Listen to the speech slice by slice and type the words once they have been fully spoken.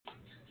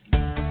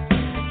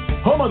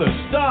home of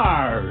the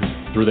stars,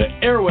 through the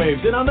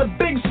airwaves and on the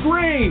big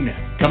screen.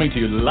 Coming to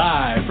you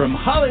live from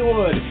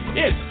Hollywood,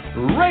 it's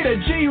Rated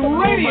G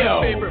Radio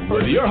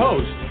with your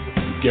host,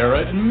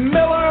 Garrett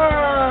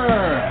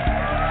Miller.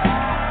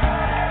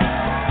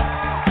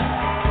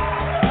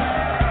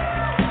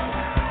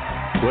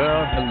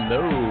 Well,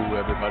 hello,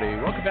 everybody.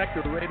 Welcome back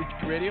to Rated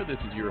G Radio. This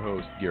is your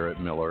host,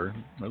 Garrett Miller.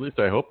 Or at least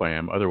I hope I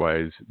am.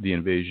 Otherwise, the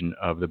invasion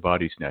of the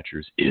body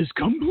snatchers is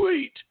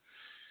complete.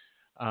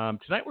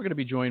 Tonight, we're going to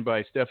be joined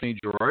by Stephanie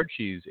Gerard.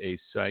 She's a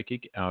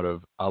psychic out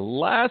of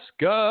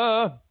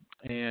Alaska.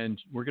 And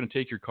we're going to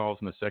take your calls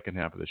in the second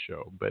half of the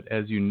show. But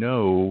as you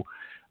know,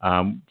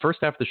 first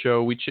half of the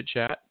show, we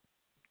chit-chat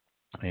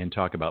and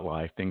talk about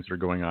life, things that are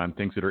going on,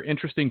 things that are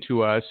interesting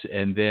to us.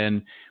 And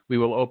then we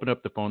will open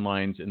up the phone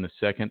lines in the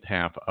second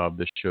half of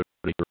the show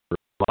for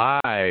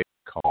live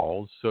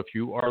calls. So if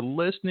you are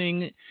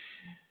listening,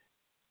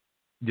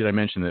 did I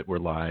mention that we're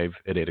live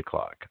at 8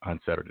 o'clock on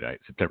Saturday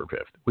night, September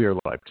 5th? We are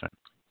live tonight.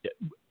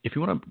 If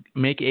you want to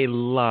make a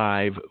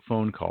live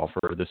phone call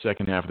for the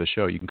second half of the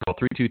show, you can call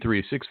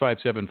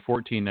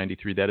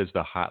 323-657-1493. That is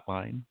the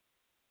hotline.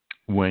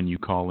 When you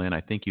call in, I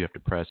think you have to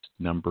press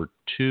number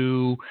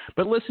 2.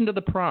 But listen to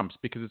the prompts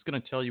because it's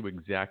going to tell you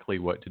exactly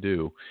what to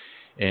do.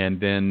 And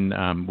then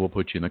we'll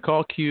put you in the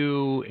call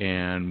queue.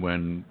 And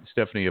when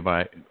Stephanie and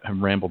I have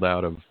rambled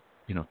out of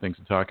things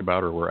to talk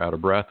about or we're out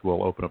of breath,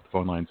 we'll open up the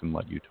phone lines and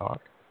let you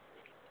talk.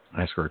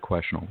 Ask her a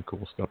question, all the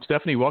cool stuff.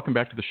 Stephanie, welcome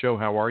back to the show.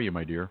 How are you,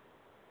 my dear?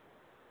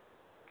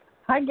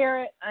 Hi,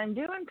 Garrett. I'm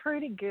doing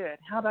pretty good.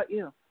 How about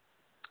you?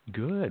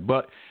 Good.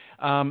 But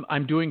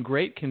I'm doing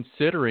great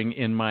considering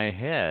in my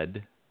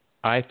head,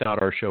 I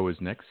thought our show was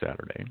next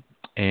Saturday.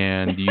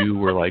 And you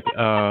were like,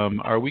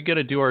 are we going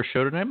to do our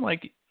show tonight? I'm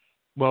like,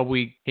 well,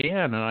 we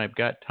can, and I've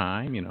got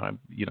time,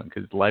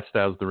 because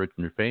lifestyle's the rich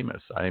and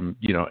famous. I'm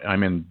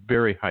in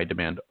very high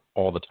demand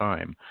all the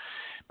time.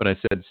 But I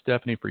said,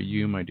 Stephanie, for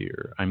you, my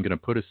dear, I'm going to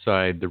put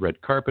aside the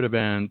red carpet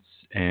events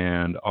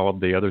and all of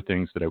the other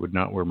things that I would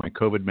not wear my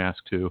COVID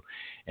mask to,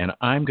 and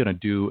I'm going to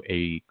do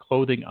a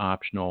clothing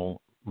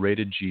optional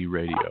Rated G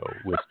Radio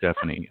with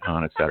Stephanie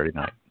on a Saturday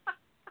night.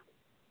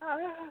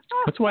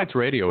 That's why it's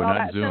radio and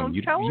not Zoom.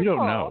 You don't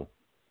know.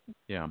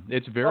 Yeah,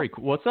 it's very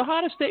cool. Well, it's the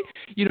hottest day.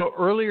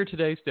 Earlier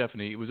today,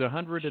 Stephanie, it was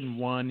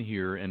 101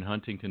 here in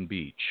Huntington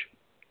Beach.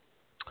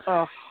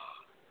 Oh.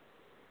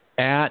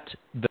 At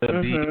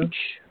the beach.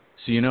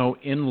 So,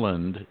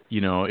 inland,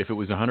 if it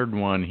was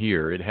 101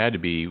 here, it had to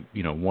be,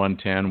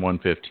 110,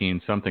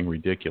 115, something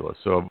ridiculous.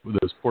 So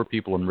those poor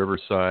people in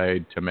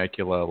Riverside,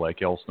 Temecula,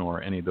 like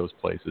Elsinore, any of those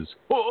places,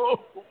 I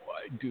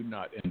do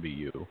not envy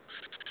you.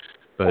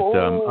 But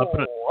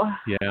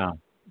yeah,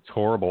 it's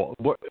horrible.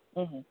 What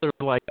they're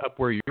like up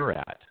where you're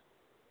at?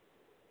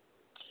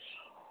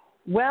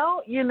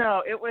 Well,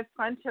 it was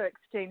fun to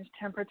exchange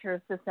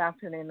temperatures this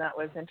afternoon. That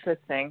was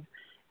interesting.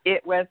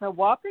 It was a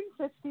whopping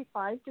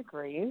 55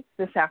 degrees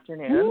this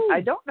afternoon. Ooh. I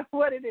don't know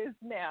what it is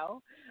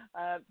now.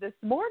 This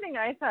morning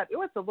I thought it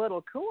was a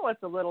little cool.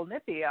 It's a little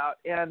nippy out.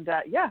 And,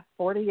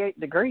 48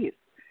 degrees.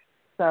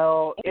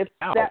 So it's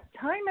that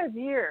time of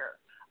year.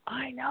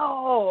 I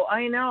know.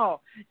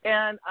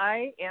 And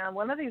I am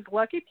one of these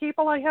lucky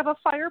people. I have a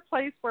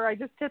fireplace where I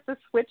just hit the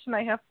switch and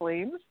I have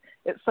flames.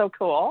 It's so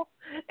cool.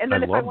 And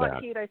then if I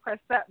want heat, I press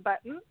that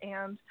button.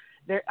 And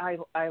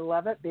I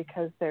love it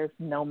because there's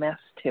no mess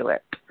to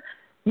it.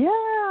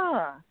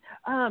 Yeah.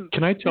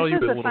 Can I tell you a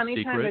little secret? This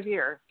is a funny time of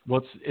year.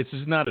 Well, it's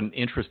not an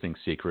interesting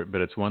secret, but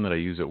it's one that I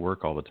use at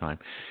work all the time.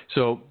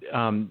 So,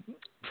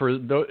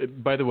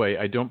 by the way,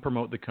 I don't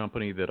promote the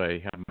company that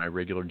I have my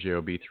regular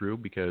JOB through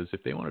because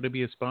if they wanted to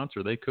be a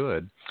sponsor, they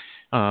could.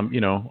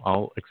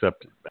 I'll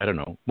accept. I don't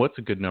know what's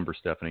a good number,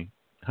 Stephanie.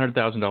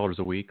 $100,000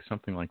 a week,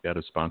 something like that,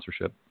 as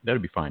sponsorship.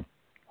 That'd be fine.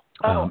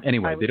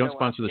 Anyway, they don't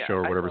sponsor the show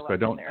or whatever, so I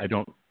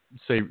don't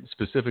say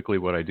specifically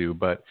what I do,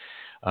 but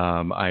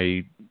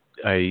I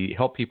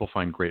help people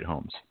find great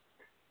homes.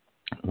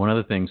 One of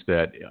the things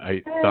that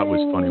I thought was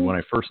funny when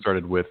I first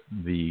started with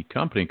the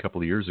company a couple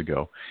of years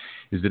ago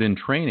is that in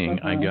training,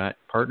 I got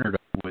partnered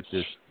up with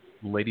this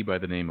lady by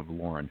the name of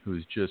Lauren,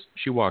 who's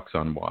she walks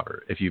on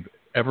water. If you've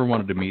ever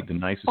wanted to meet the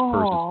nicest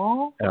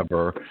person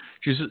ever,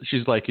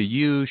 she's like a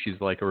you, she's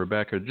like a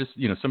Rebecca, just,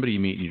 somebody you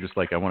meet and you're just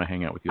like, I want to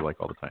hang out with you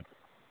like all the time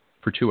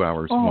for 2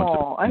 hours,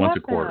 once a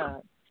quarter.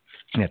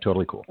 That. Yeah,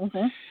 totally cool.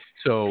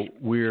 So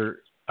we're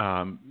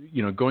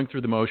going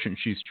through the motion.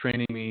 She's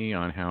training me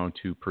on how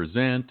to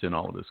present and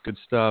all of this good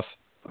stuff.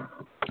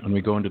 And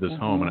we go into this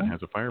home, and it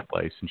has a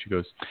fireplace. And she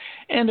goes,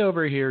 and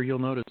over here, you'll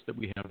notice that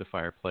we have the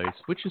fireplace,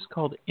 which is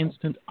called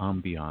instant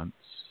ambiance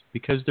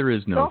because there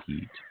is no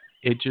heat.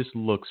 It just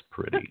looks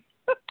pretty.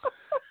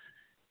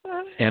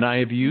 And I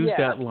have used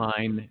that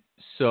line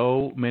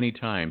so many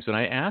times. And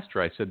I asked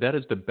her, I said, that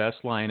is the best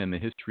line in the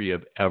history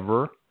of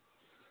ever.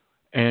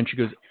 And she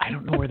goes, I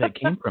don't know where that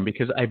came from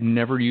because I've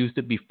never used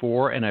it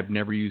before and I've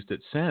never used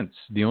it since.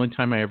 The only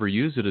time I ever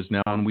use it is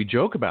now when we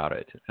joke about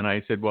it. And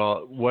I said,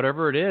 well,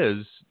 whatever it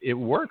is, it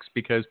works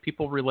because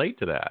people relate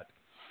to that.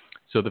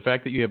 So the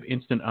fact that you have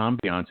instant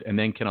ambiance and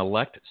then can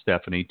elect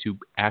Stephanie to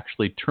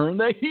actually turn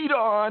the heat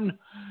on,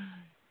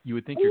 you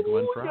would think you're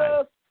Glenn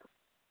Fry.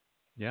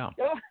 Yes.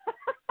 Yeah.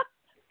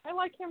 I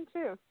like him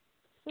too.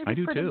 I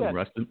do too.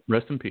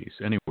 Rest in peace.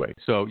 Anyway,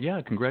 so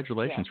yeah,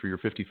 congratulations for your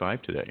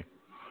 55 today.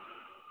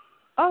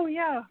 Oh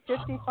yeah,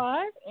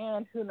 55,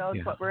 and who knows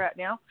what we're at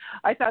now.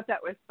 I thought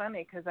that was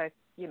funny because I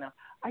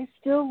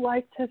still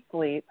like to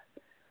sleep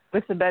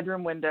with the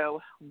bedroom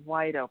window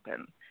wide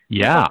open.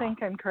 Yeah. People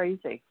think I'm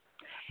crazy.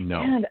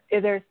 No. And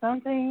there's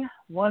something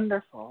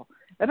wonderful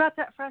about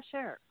that fresh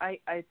air. I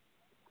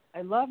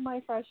love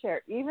my fresh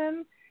air.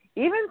 Even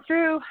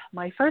through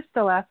my first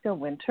Alaska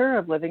winter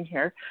of living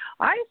here,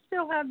 I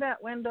still have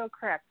that window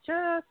cracked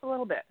just a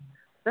little bit.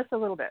 Just a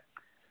little bit.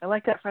 I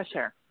like that fresh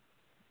air.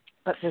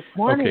 But this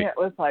morning it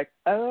was like,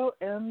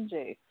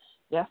 OMG.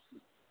 Yes.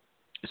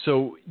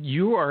 So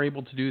you are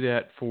able to do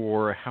that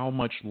for how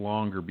much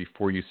longer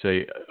before you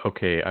say,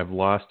 okay, I've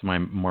lost my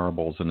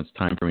marbles and it's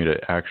time for me to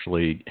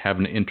actually have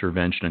an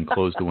intervention and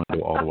close the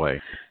window all the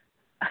way?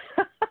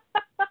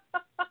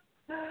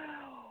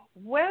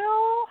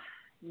 Well,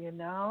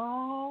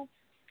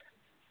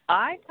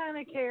 I kind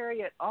of carry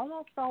it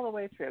almost all the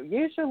way through.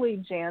 Usually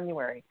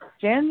January.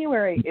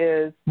 January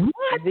is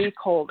the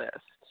coldest.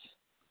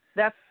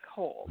 That's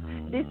cold.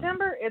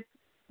 December is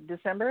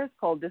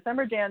cold.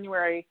 December,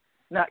 January,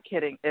 not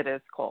kidding, it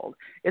is cold.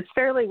 It's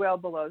fairly well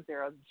below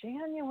zero.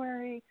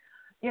 January,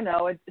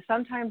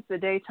 sometimes the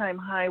daytime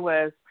high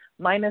was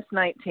minus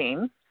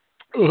 19.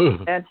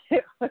 And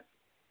it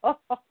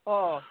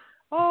was,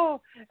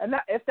 and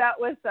if that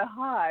was the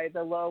high,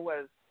 the low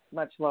was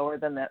much lower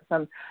than that.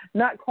 Some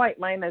not quite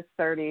minus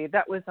 30.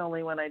 That was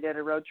only when I did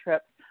a road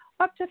trip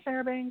up to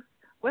Fairbanks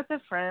with a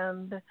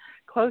friend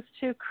close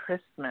to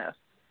Christmas.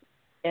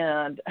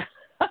 And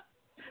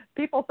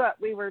people thought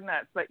we were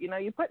nuts, but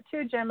you put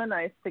two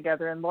Geminis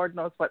together and Lord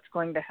knows what's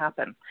going to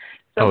happen.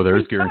 So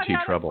there's guaranteed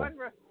trouble.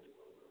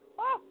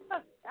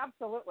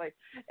 Absolutely.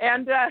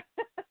 And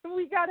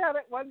we got out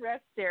at one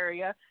rest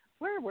area.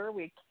 Where were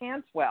we?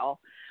 Cantwell.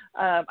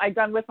 I'd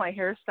gone with my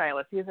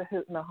hairstylist. He's a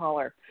hoot and a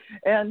holler.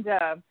 And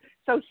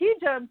so he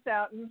jumps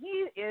out, and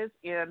he is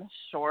in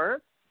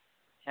shorts,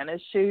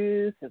 tennis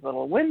shoes, his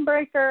little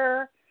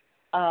windbreaker,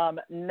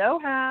 no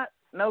hat,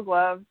 no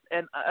gloves,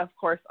 and, of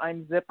course,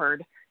 I'm zippered,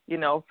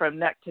 from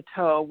neck to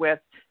toe with,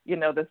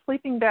 the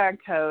sleeping bag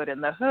coat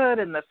and the hood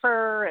and the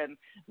fur and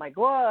my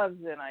gloves,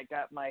 and I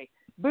got my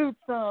boots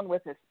on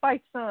with his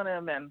spikes on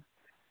them, and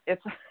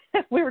it's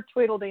we were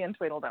Tweedledee and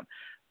Tweedledum.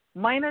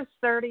 Minus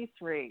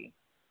 33.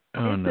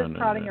 He's just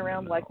trotting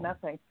around like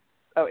nothing.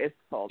 Oh, it's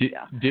cold,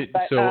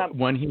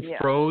 When he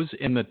froze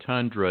in the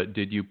tundra,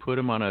 did you put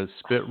him on a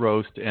spit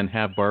roast and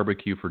have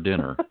barbecue for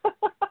dinner?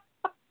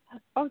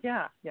 Oh,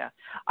 yeah.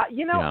 I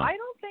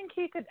don't think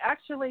he could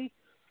actually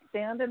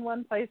stand in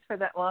one place for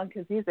that long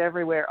because he's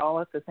everywhere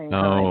all at the same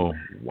time. Oh,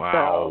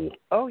 wow.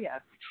 So,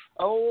 yes.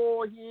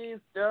 Oh, he's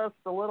just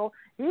a little,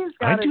 he's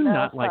got I do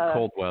not like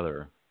cold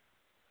weather.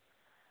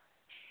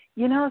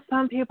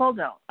 Some people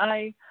don't.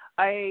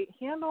 I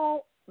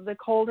handle the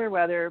colder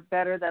weather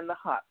better than the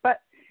hot.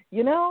 But,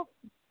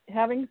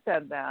 having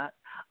said that,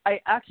 I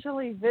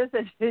actually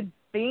visited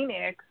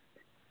Phoenix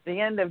the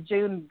end of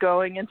June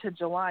going into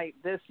July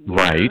this year.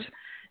 Right.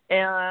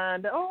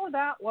 And,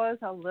 that was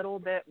a little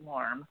bit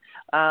warm.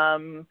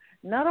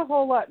 Not a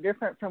whole lot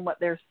different from what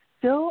they're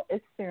still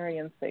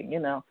experiencing,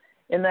 in the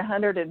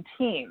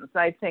 110s.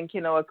 I think,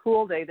 a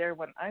cool day there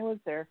when I was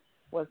there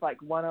was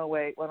like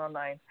 108,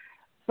 109.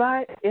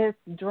 But it's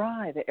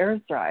dry. The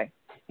air's dry.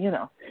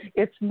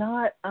 It's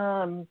not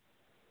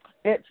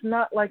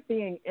like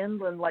being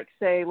inland, like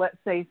let's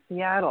say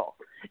Seattle.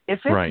 If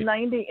it's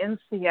 90 in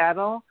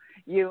Seattle,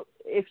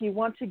 if you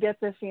want to get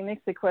the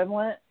Phoenix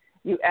equivalent,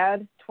 you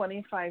add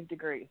 25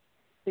 degrees.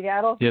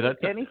 Seattle. Yeah,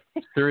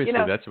 seriously,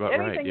 that's about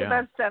right. Anything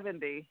above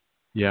 70.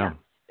 Yeah.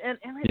 And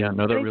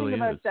that really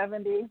above is.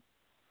 70.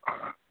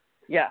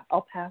 Yeah,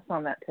 I'll pass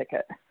on that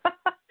ticket.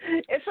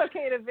 It's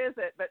okay to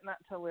visit, but not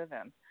to live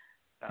in.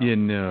 So,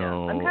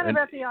 I'm kind of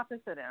at the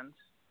opposite end.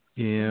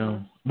 Yeah.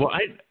 Mm-hmm. Well,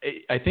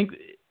 I think,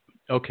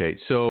 okay,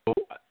 so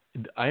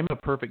I'm a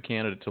perfect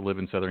candidate to live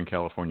in Southern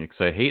California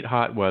because I hate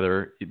hot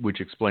weather,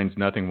 which explains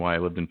nothing why I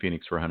lived in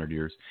Phoenix for 100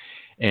 years.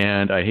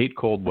 And I hate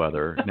cold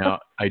weather. Now,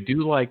 I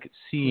do like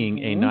seeing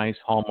a nice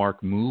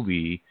Hallmark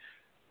movie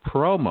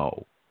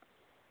promo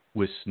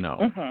with snow.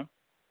 Mm-hmm.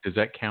 Does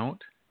that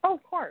count? Oh,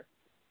 of course.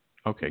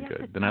 Okay, yes,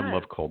 good. Then I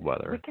love cold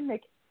weather. We can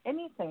make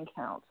anything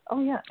count.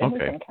 Oh, yeah,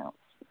 anything counts.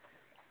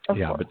 Of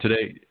course. But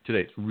today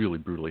it's really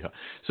brutally hot.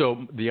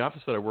 So the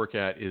office that I work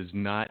at is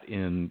not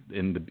in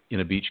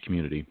a beach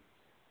community.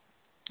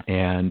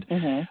 And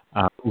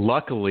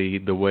luckily,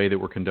 the way that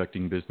we're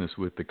conducting business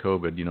with the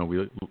COVID,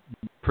 we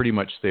pretty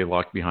much stay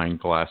locked behind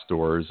glass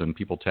doors, and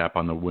people tap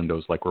on the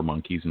windows like we're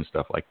monkeys and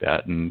stuff like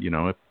that. And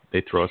if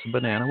they throw us a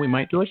banana, we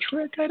might do a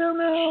trick. I don't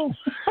know.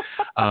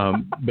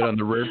 But on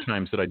the rare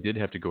times that I did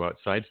have to go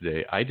outside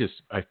today, I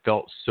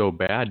felt so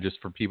bad just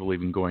for people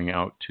even going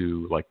out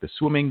to like the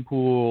swimming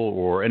pool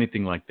or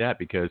anything like that,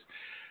 because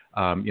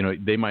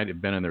they might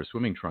have been in their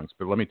swimming trunks,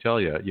 but let me tell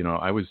you,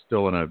 I was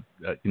still in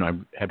I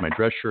had my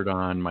dress shirt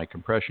on, my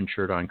compression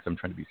shirt on because I'm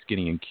trying to be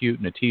skinny and cute,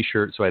 and a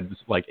t-shirt. So I had this,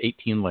 like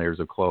 18 layers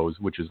of clothes,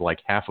 which is like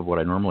half of what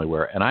I normally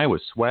wear. And I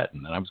was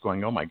sweating, and I was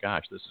going, oh my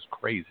gosh, this is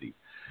crazy.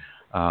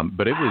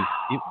 But it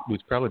was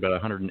probably about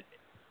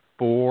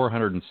 104,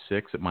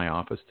 106 at my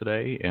office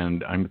today,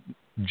 and I'm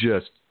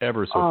just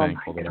ever so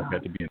thankful that I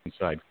got to be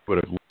inside. Would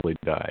have literally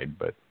died,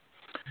 but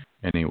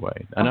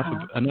anyway,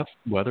 enough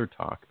weather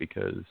talk,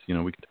 because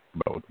we could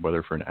talk about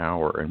weather for an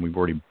hour, and we've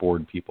already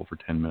bored people for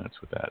 10 minutes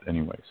with that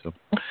anyway. So,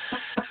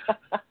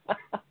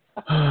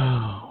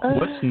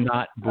 what's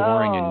not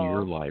boring in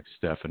your life,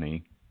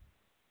 Stephanie?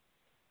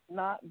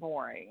 Not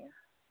boring.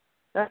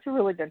 That's a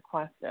really good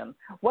question.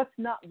 What's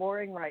not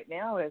boring right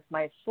now is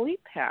my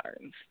sleep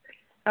patterns.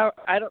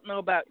 I don't know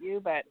about you,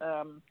 but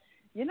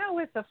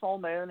with the full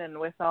moon and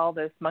with all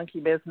this monkey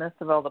business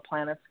of all the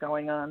planets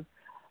going on,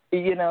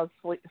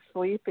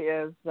 sleep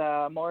is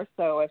more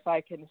so if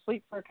I can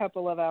sleep for a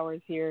couple of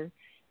hours here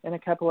and a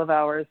couple of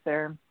hours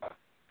there.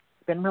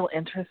 It's been real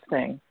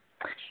interesting.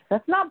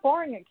 That's not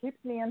boring. It keeps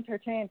me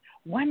entertained.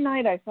 One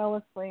night I fell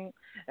asleep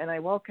and I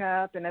woke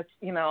up and it's,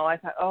 I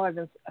thought, I've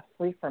been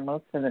asleep for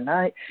most of the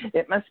night.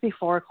 It must be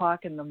 4:00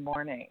 in the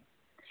morning.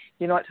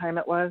 You know what time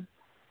it was?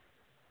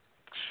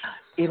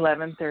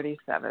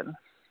 11:37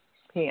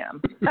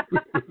 p.m.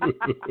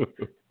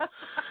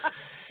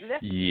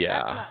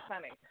 Yeah. That's not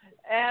funny.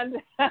 And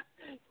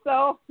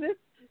so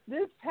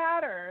this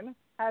pattern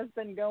has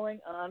been going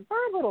on for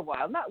a little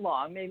while, not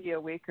long, maybe a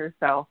week or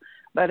so,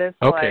 but it's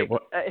okay, like,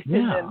 well,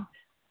 yeah.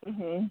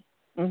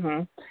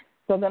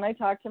 So then I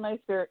talk to my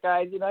spirit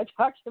guides, I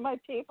talk to my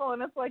people,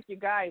 and it's like, you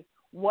guys,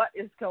 what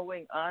is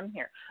going on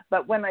here?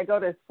 But when I go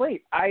to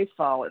sleep, I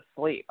fall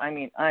asleep. I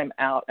mean, I'm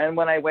out. And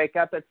when I wake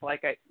up, it's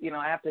like, I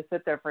have to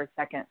sit there for a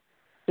second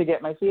to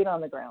get my feet on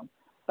the ground.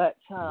 But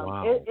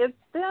wow. It's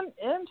been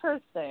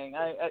interesting.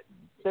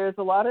 There's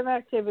a lot of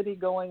activity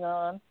going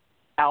on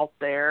out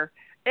there,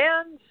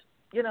 and,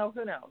 who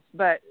knows?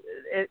 But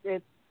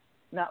it's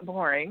not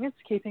boring. It's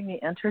keeping me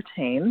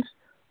entertained.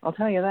 I'll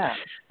tell you that.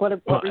 What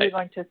were you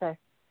going to say?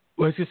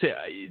 Well, I was going to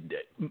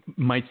say,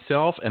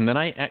 myself, and then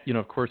I,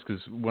 of course,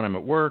 because when I'm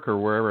at work or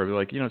wherever, I'm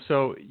like,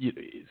 so if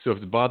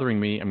it's bothering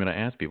me, I'm going to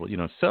ask people,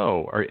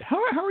 how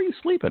are you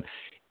sleeping?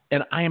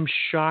 And I am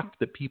shocked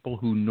that people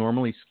who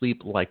normally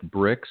sleep like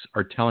bricks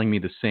are telling me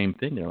the same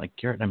thing. They're like,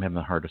 Garrett, I'm having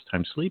the hardest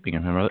time sleeping.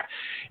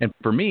 And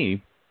for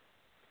me,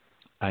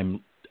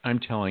 I'm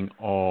telling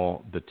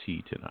all the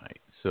tea tonight.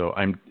 So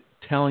I'm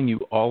telling you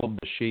all of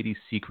the shady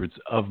secrets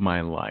of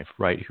my life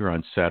right here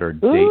on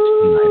SaturDate Night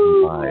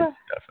Live,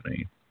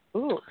 Stephanie.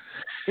 Ooh,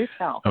 do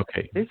tell.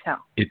 Okay. Do tell.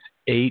 It's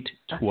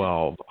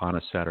 8:12 on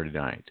a Saturday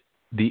night.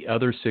 The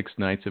other 6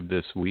 nights of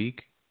this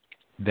week,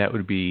 that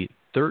would be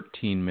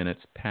 13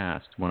 minutes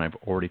past when I've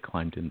already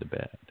climbed into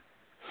bed.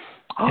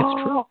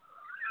 It's true.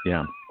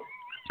 Yeah.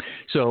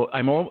 So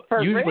I'm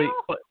usually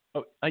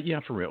real? Yeah,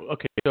 for real.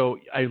 Okay. So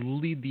I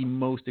lead the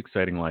most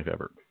exciting life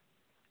ever.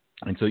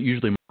 And so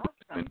usually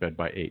I'm in bed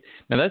by 8.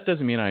 Now that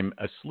doesn't mean I'm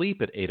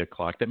asleep at 8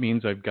 o'clock. That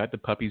means I've got the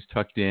puppies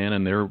tucked in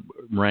and they're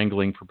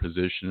wrangling for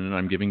position, and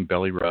I'm giving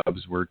belly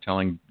rubs. We're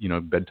telling,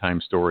 bedtime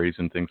stories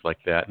and things like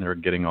that, and they're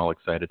getting all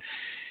excited.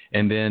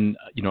 And then,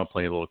 I'll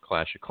play a little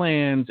Clash of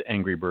Clans,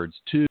 Angry Birds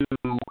 2.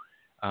 And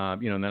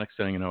the next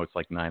thing you know, it's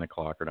like 9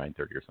 o'clock or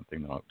 9:30 or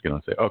something. And I'm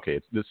going to say, okay,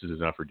 this is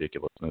enough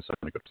ridiculousness. I'm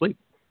going to go to sleep.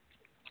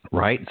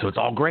 Right? So it's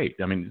all great.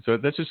 I mean, so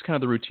that's just kind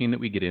of the routine that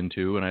we get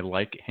into. And I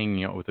like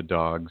hanging out with the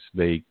dogs.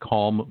 They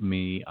calm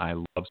me. I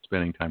love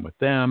spending time with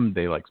them.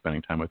 They like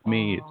spending time with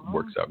me. It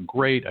works out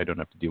great. I don't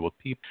have to deal with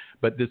people.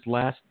 But this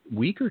last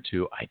week or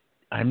two,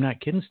 I'm not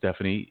kidding,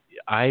 Stephanie.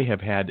 I have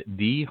had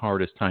the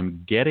hardest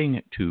time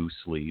getting to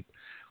sleep.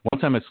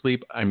 Once I'm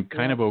asleep, I'm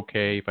kind of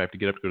okay. If I have to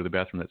get up to go to the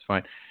bathroom, that's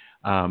fine.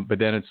 But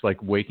then it's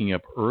like waking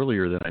up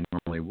earlier than I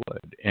normally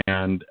would.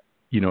 And,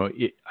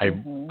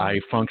 I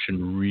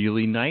function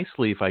really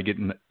nicely if I get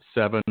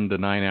 7 to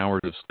 9 hours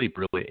of sleep.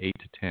 Really, 8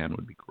 to 10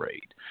 would be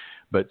great.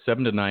 But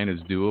 7 to 9 is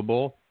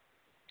doable.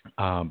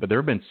 But there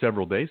have been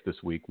several days this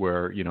week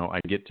where, I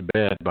get to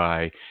bed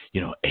by,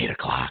 8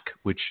 o'clock,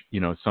 which,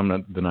 some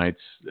of the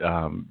nights,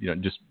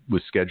 just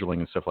with scheduling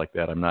and stuff like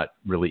that, I'm not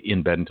really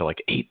in bed until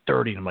like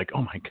 8:30. And I'm like,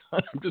 oh my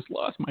God, I've just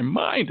lost my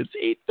mind. It's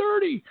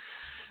 8:30.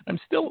 I'm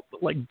still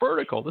like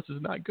vertical. This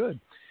is not good.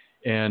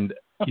 And,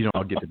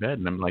 I'll get to bed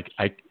and I'm like,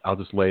 I'll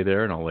just lay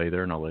there and I'll lay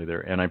there and I'll lay there.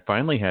 And I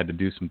finally had to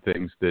do some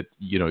things that,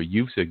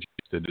 you've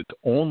suggested. It's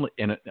only,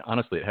 and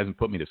honestly, it hasn't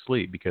put me to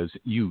sleep because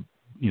you're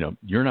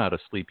not a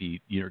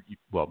sleepy,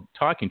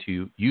 talking to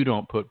you, you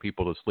don't put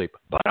people to sleep.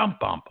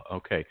 Bump.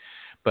 Okay.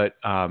 But,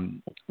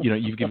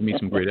 you've given me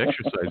some great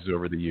exercises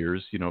over the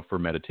years, for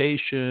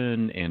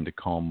meditation and to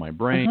calm my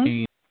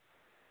brain,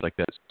 like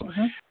that. So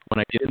when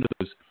I get into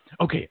those,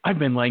 okay, I've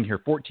been laying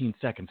here 14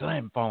 seconds and I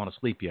haven't fallen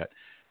asleep yet.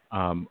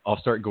 I'll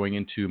start going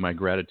into my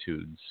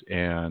gratitudes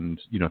and,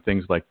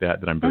 things like that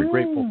I'm very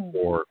grateful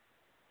for.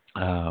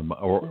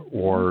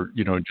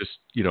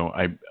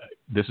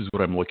 This is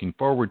what I'm looking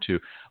forward to.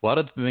 A lot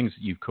of the things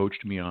that you've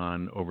coached me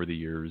on over the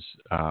years,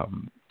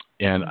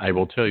 And I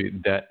will tell you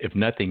that if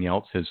nothing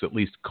else has at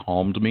least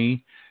calmed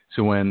me.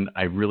 So when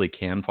I really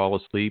can fall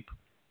asleep,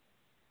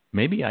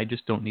 maybe I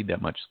just don't need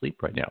that much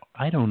sleep right now.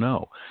 I don't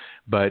know.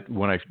 But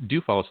when I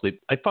do fall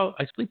asleep, I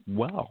sleep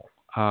well.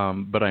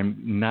 But I'm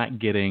not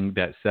getting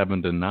that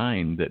 7 to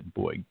 9 that,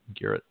 boy,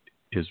 Garrett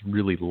is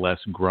really less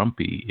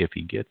grumpy if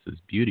he gets his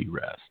beauty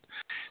rest.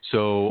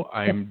 So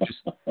I'm just,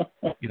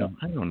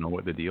 I don't know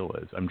what the deal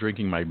is. I'm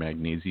drinking my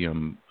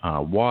magnesium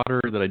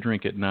water that I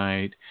drink at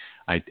night.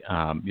 I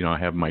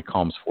have my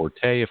Calms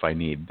Forte if I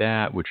need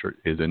that, which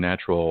is a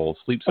natural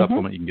sleep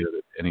supplement. You can get it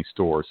at any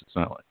stores. It's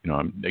not like,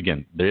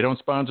 again, they don't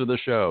sponsor the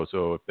show.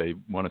 So if they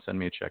want to send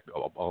me a check,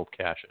 I'll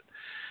cash it.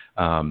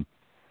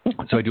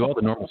 So I do all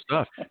the normal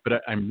stuff,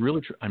 but I'm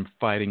really I'm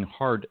fighting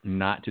hard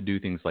not to do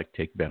things like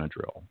take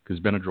Benadryl, because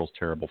Benadryl's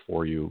terrible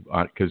for you.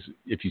 Because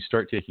if you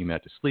start taking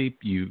that to sleep,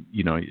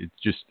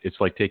 it's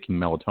like taking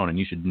melatonin.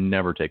 You should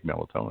never take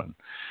melatonin.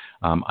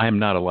 I am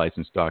not a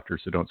licensed doctor,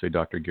 so don't say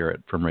Dr.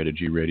 Garrett from Rated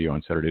G Radio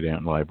on Saturday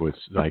Night Live with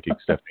psychic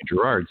Stephanie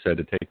Gerard said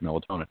to take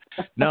melatonin.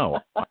 No,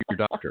 I'm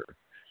your doctor.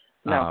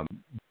 No.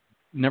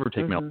 Never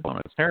take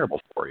melatonin. It's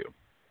terrible for you.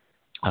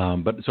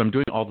 But so I'm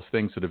doing all the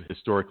things that have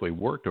historically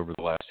worked over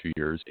the last few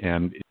years,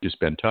 and it's just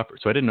been tougher.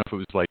 So I didn't know if it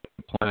was like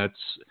the planets,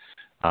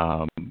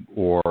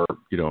 or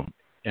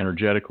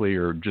energetically,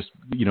 or just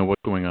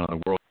what's going on in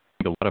the world.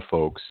 I think a lot of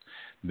folks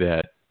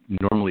that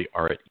normally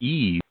are at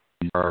ease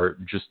are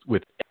just,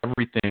 with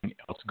everything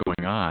else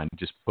going on,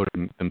 just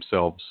putting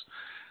themselves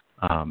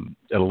at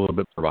a little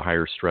bit more of a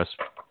higher stress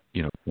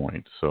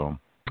point. So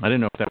I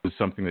didn't know if that was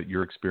something that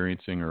you're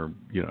experiencing, or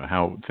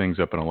how things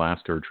up in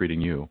Alaska are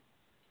treating you.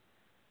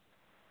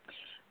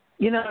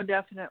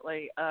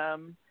 Definitely.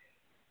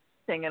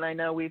 And I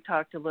know we've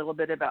talked a little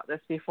bit about this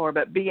before,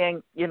 but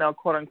being,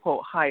 quote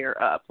unquote, higher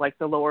up, like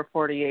the lower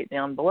 48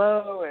 down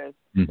below,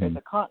 there's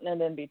a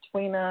continent in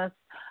between us.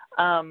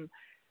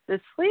 The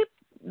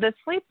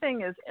sleep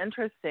thing is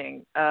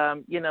interesting.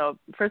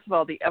 First of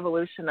all, the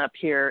evolution up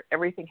here,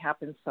 everything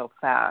happens so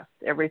fast.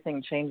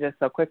 Everything changes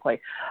so quickly.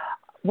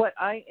 What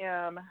I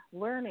am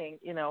learning,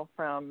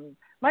 from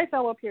my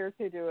fellow peers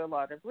who do a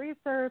lot of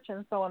research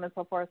and so on and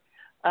so forth,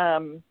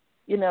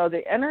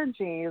 the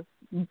energies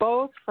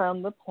both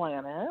from the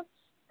planets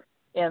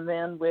and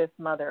then with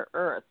Mother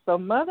Earth. So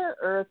Mother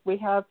Earth, we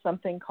have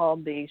something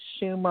called the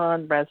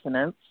Schumann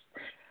resonance.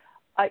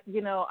 I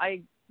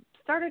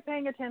started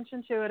paying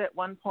attention to it at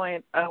one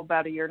point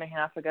about a year and a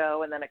half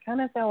ago, and then it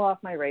kind of fell off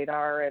my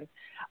radar. And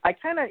I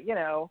kind of,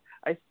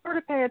 I sort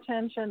of pay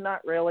attention,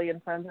 not really,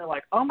 and friends are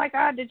like, oh, my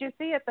God, did you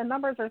see it? The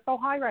numbers are so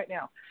high right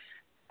now.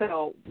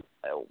 So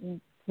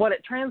what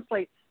it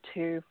translates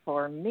to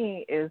for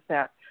me is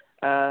that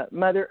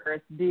Mother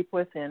Earth, deep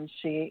within,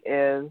 she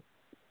is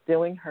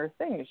doing her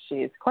thing.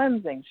 She's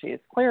cleansing, she's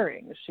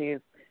clearing, she's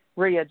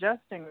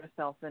readjusting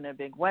herself in a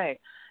big way.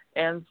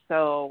 And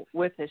so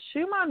with the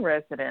Schumann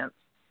resonance,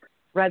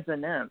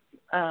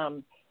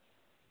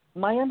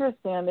 my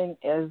understanding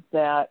is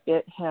that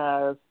it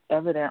has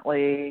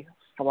evidently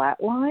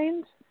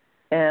flatlined,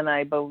 and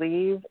I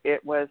believe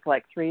it was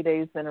like 3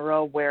 days in a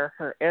row where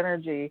her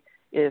energy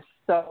is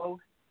so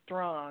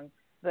strong,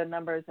 the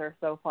numbers are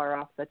so far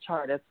off the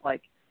chart. It's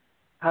like,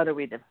 how do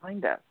we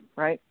define that,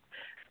 right?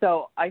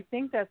 So I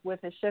think that with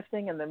the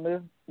shifting and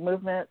the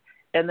movement,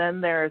 and then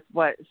there's,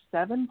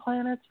 7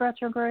 planets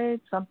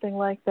retrograde, something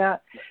like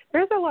that.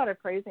 There's a lot of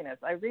craziness.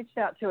 I reached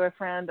out to a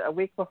friend a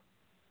week before,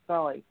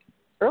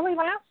 early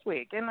last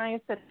week, and I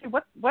said, hey,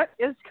 what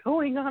is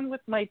going on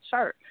with my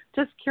chart?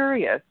 Just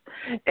curious.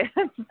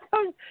 And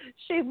so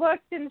she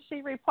looked and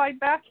she replied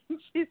back and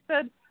she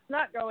said,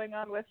 not going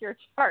on with your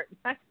chart.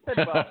 I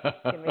said, well,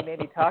 can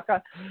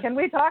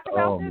we talk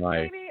about this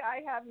maybe?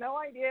 I have no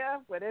idea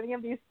what any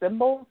of these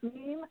symbols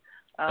mean.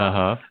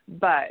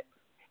 But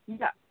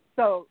yeah,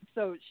 so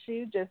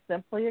she just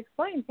simply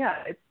explained,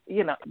 it's,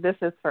 this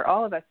is for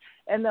all of us.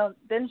 And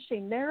then she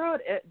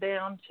narrowed it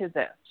down to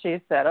this. She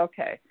said,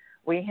 okay,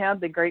 we had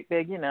the great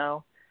big,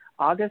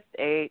 August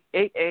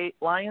 8/8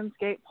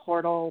 Lionsgate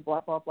portal,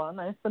 blah, blah, blah.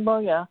 And I said,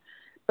 well, yeah.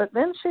 But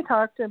then she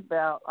talked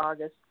about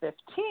August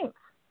 15th.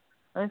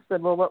 I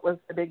said, well, what was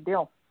the big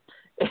deal?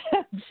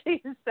 And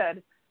she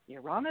said,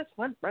 Uranus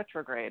went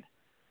retrograde.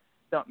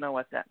 Don't know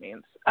what that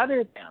means.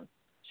 Other than,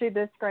 she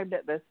described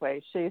it this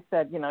way. She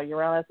said,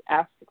 Uranus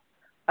asks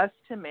us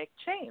to make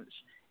change.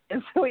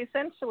 And so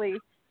essentially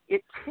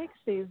it takes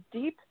these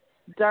deep,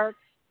 dark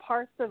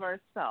parts of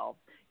ourselves,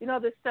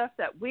 the stuff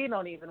that we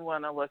don't even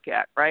want to look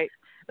at, right?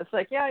 It's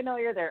like, yeah, I know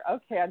you're there.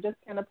 Okay, I'm just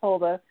going to pull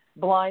the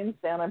blinds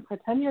down and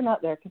pretend you're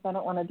not there because I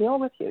don't want to deal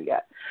with you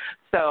yet.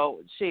 So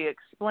she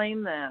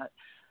explained that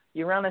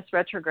Uranus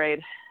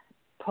retrograde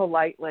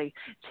politely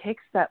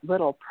takes that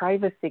little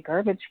privacy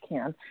garbage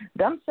can,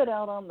 dumps it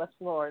out on the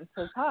floor and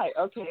says, hi,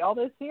 okay, all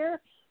this here,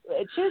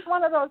 choose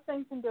one of those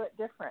things and do it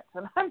different.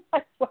 And I'm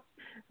like,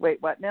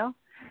 wait, what now?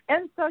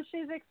 And so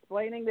she's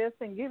explaining this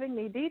and giving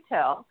me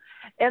detail.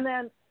 And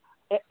then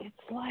it's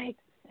like,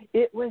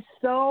 it was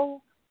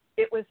so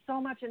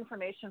much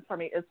information for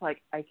me. It's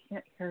like, I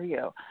can't hear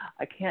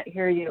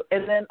you.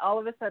 And then all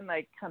of a sudden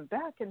I come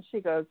back and she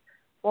goes,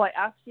 well, I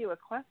asked you a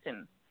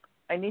question.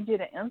 I need you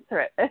to answer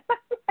it.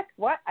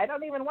 What? I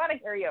don't even want to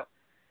hear you.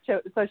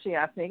 So she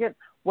asked me again,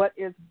 what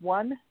is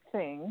one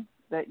thing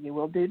that you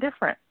will do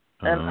different?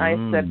 And I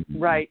said,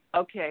 right,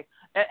 okay.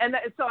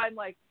 So I'm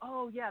like,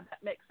 oh, yeah,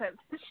 that makes sense.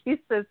 She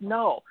says,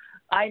 no,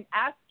 I'm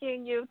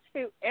asking you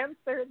to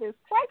answer this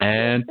question.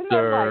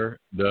 Answer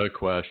the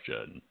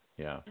question.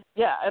 Yeah.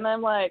 Yeah, and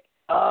I'm like,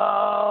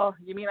 oh,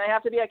 you mean I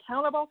have to be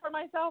accountable for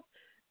myself?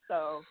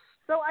 So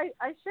I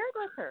shared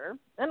with her,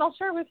 and I'll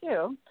share with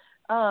you.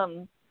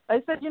 I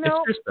said,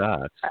 It's just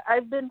that.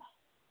 I've been,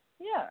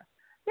 yeah.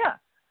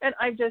 And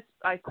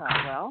I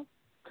thought, well,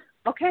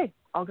 okay,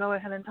 I'll go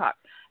ahead and talk.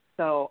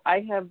 So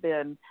I've had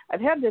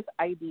this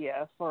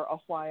idea for a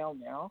while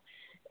now,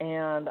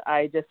 and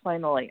I just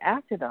finally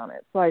acted on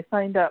it. So I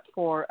signed up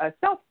for a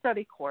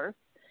self-study course,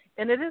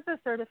 and it is a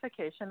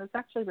certification. It's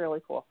actually really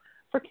cool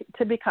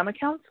to become a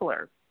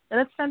counselor, and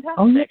it's fantastic.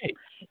 Oh, yay.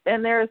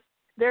 And there's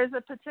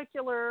a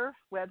particular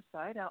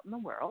website out in the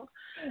world,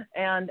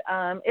 and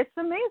it's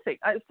amazing.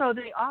 So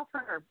they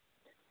offer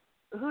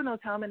who knows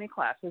how many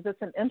classes.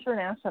 It's an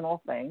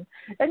international thing.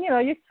 And,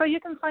 you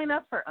can sign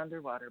up for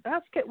underwater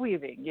basket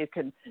weaving. You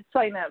can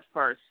sign up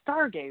for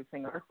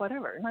stargazing or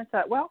whatever. And I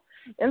thought, well,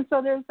 and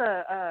so there's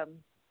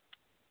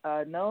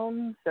a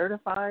known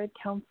certified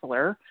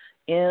counselor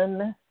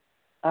in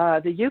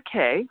the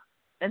UK,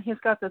 and he's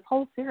got this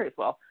whole series.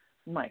 Well,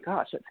 my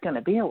gosh, it's going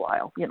to be a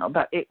while,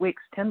 about 8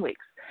 weeks, 10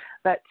 weeks.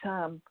 But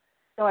so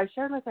I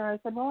shared with her, I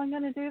said, well, I'm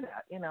going to do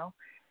that,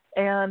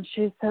 And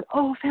she said,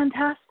 oh,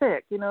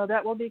 fantastic.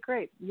 That will be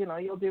great.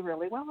 You'll do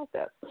really well with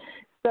this.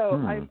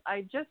 So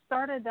I just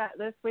started that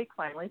this week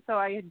finally. So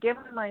I had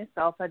given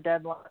myself a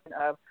deadline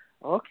of,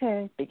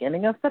 okay,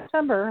 beginning of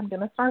September, I'm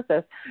going to start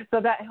this.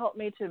 So that helped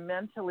me to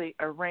mentally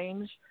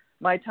arrange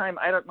my time.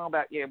 I don't know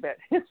about you, but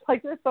it's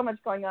like there's so much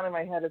going on in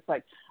my head. It's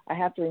like I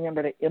have to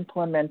remember to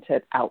implement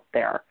it out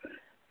there.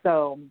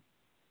 So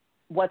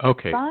what's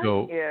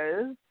fun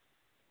is,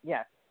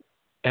 yes.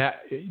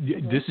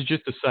 This is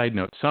just a side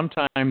note.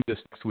 Sometime this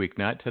next week,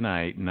 not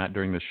tonight, not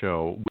during the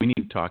show, we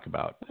need to talk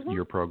about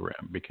your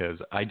program because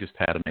I just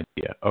had an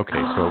idea.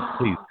 Okay, so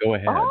please go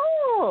ahead.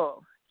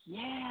 Oh,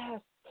 yes.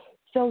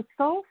 So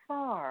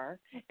far,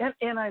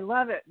 and I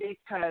love it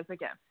because,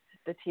 again,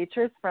 the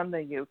teacher's from the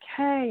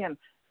UK, and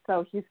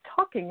so he's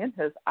talking in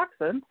his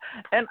accent,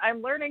 and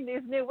I'm learning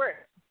these new words.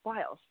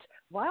 Whilst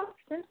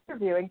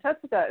interviewing, and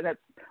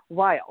it's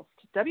whilst,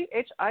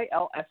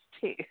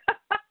 WHILST.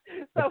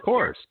 So of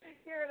course.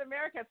 Here in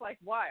America, it's like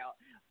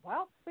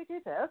whilst we do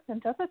this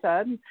and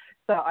da-da-da.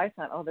 So I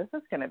thought, oh, this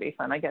is going to be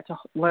fun. I get to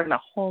learn a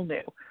whole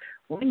new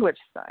language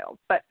style.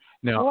 But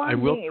now, I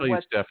will tell you,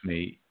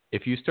 Stephanie,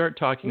 if you start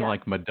talking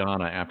like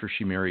Madonna after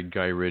she married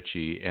Guy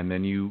Ritchie, and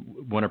then you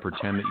want to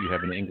pretend that you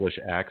have an English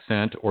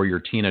accent or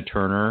you're Tina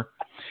Turner,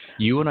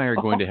 you and I are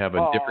going to have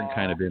a different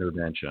kind of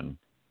intervention.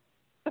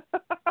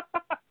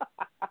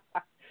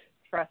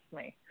 Trust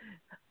me.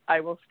 I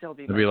will still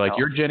be. They'll be like,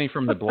 you're Jenny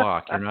from the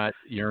block.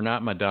 You're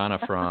not Madonna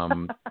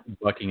from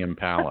Buckingham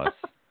Palace.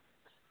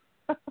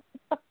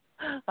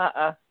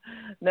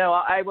 No,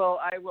 I will.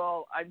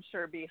 I'm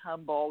sure be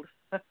humbled.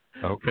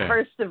 Okay.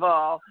 First of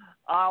all,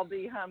 I'll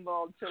be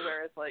humbled to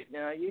where it's like,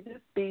 no, you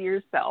just be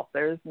yourself.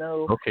 There's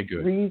no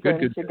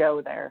reason to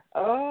go there.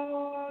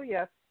 Oh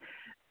yes.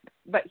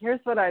 But here's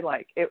what I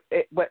like.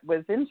 What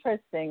was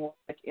interesting,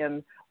 like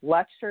in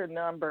lecture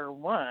number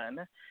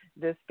 1,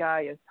 this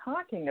guy is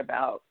talking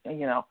about,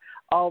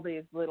 all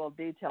these little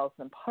details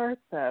and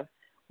parts of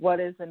what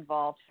is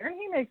involved here. And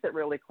he makes it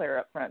really clear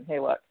up front. Hey,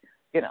 look,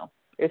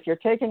 if you're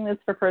taking this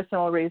for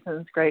personal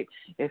reasons, great.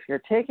 If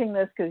you're taking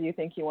this because you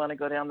think you want to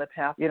go down the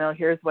path,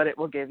 here's what it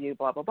will give you,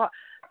 blah, blah, blah.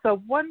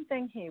 So one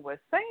thing he was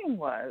saying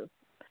was,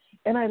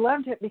 and I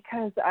loved it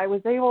because I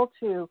was able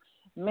to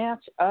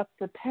match up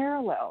the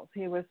parallels.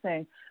 He was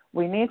saying,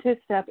 we need to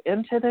step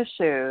into the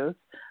shoes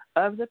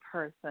of the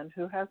person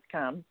who has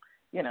come,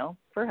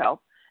 for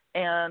help,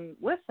 and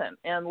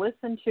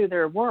listen to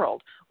their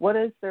world. What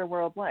is their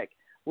world like?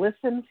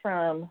 Listen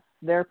from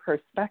their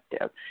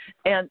perspective.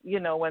 And,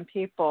 when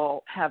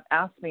people have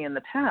asked me in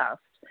the past,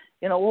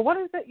 well, what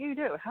is it you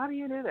do? How do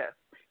you do this?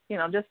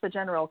 Just the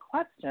general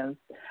questions.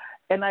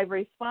 And I've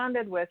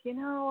responded with,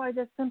 I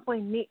just simply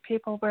meet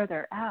people where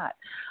they're at.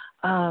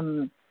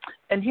 And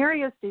here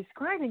he is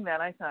describing that.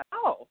 I thought,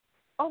 oh,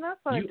 that's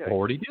what I'm doing. You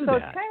already do that. So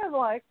it's kind of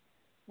like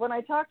when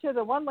I talked to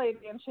the one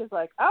lady and she's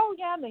like, oh,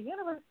 yeah, and the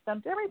universe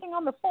dumped everything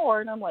on the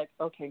floor. And I'm like,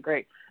 okay,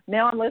 great.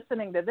 Now I'm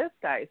listening to this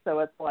guy. So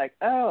it's like,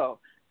 oh,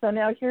 so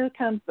now here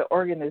comes the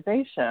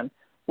organization,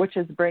 which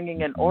is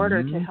bringing in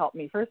order to help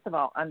me, first of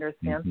all,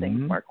 understand things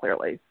more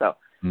clearly. So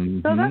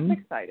that's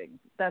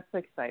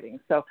exciting.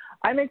 So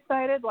I'm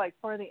excited, like,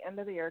 for the end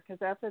of the year,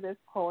 because after this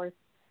course,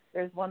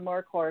 there's one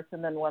more course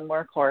and then one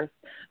more course.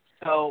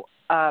 So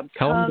how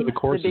long do the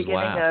courses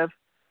last?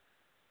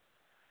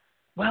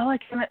 Well, I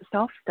can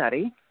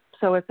self-study,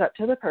 so it's up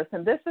to the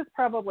person. This is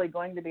probably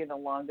going to be the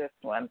longest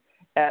one.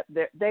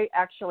 They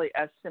actually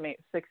estimate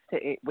 6 to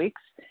 8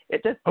 weeks.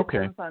 It just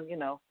depends on,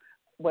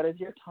 what is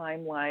your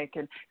time like?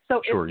 And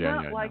so Sure, it's yeah,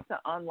 not like the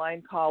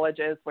online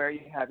colleges where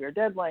you have your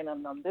deadline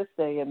on this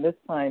day and this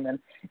time, and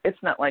it's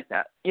not like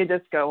that. You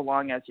just go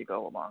along as you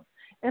go along.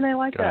 And I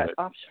like that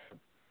option.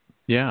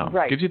 Yeah,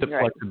 right. Gives you the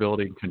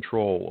flexibility and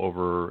control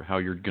over how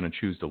you're going to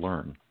choose to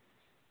learn.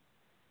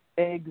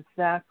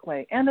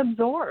 Exactly, and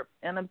absorb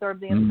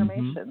the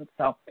information.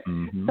 So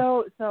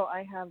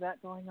I have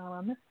that going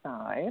on this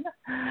side,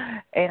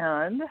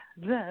 and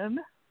then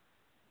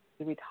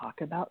do we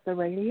talk about the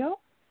radio?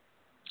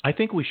 I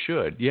think we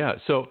should. Yeah.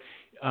 So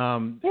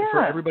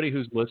for everybody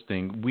who's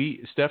listening,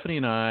 Stephanie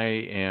and I,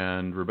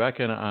 and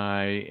Rebecca and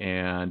I,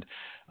 and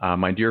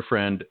my dear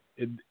friend,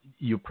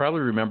 you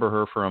probably remember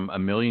her from a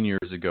million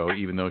years ago,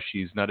 even though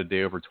she's not a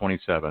day over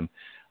 27.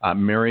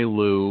 Mary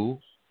Lou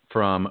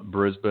from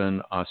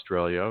Brisbane,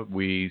 Australia.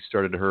 We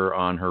started her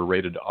on her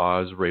Rated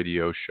Oz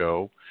radio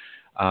show.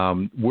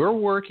 We're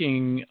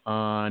working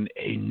on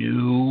a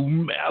new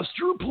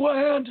master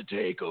plan to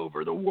take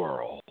over the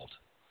world,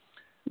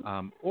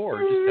 or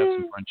just have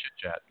some fun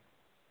chit-chat.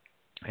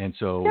 And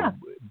so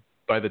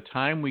by the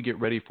time we get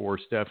ready for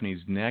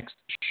Stephanie's next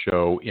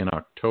show in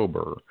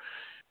October,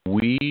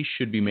 we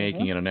should be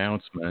making an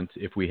announcement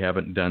if we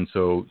haven't done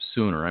so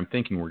sooner. I'm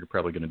thinking we're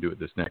probably going to do it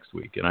this next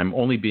week. And I'm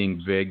only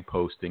being vague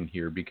posting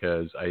here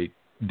because I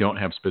don't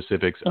have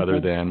specifics other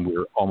than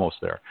we're almost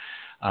there.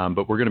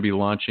 But we're going to be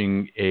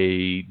launching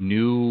a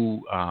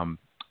new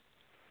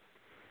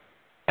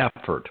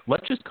effort.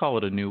 Let's just call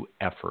it a new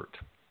effort.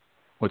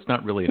 Well, it's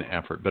not really an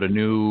effort, but a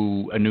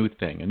new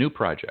thing, a new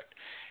project.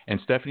 And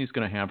Stephanie's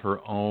going to have her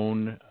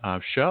own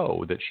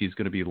show that she's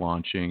going to be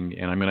launching,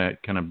 and I'm going to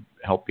kind of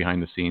help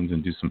behind the scenes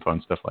and do some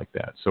fun stuff like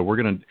that. So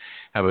we're going to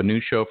have a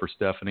new show for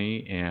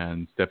Stephanie,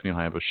 and Stephanie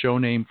will have a show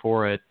name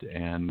for it,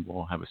 and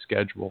we'll have a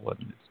schedule,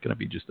 and it's going to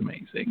be just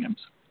amazing. I'm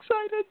so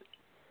excited.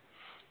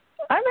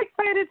 I'm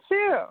excited,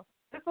 too.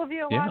 This will be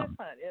a lot of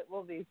fun. It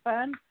will be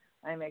fun.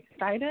 I'm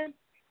excited.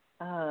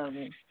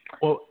 And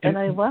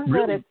I love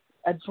that it's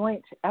a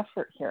joint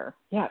effort here.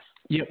 Yes.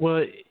 Yeah,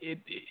 well,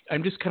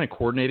 I'm just kind of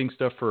coordinating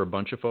stuff for a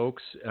bunch of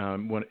folks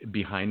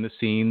behind the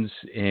scenes,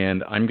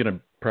 and I'm going to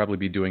probably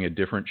be doing a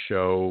different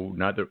show.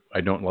 Not that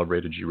I don't love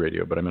Rated G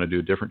Radio, but I'm going to do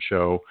a different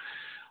show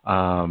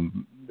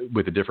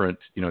with a different,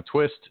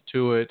 twist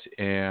to it.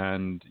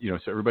 And,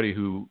 so everybody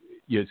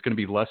it's going to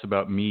be less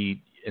about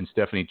me and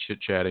Stephanie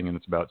chit-chatting, and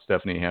it's about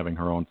Stephanie having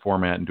her own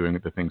format and doing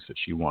the things that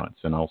she wants,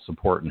 and I'll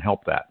support and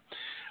help that.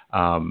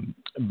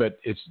 But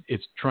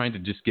it's trying to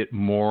just get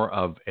more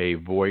of a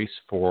voice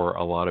for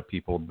a lot of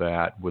people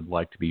that would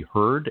like to be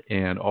heard,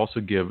 and also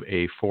give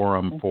a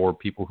forum for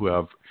people who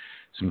have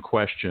some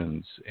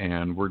questions.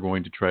 And we're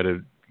going to try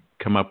to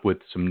come up with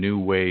some new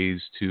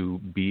ways to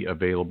be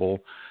available.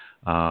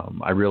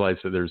 I realize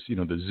that there's,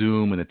 the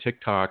Zoom and the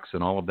TikToks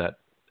and all of that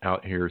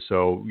out here.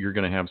 So you're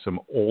going to have some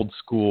old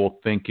school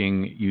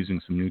thinking using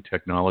some new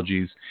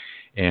technologies,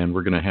 and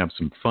we're going to have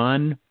some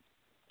fun.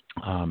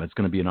 It's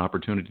going to be an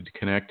opportunity to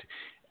connect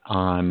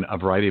on a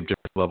variety of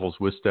different levels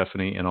with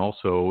Stephanie. And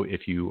also,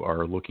 if you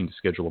are looking to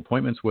schedule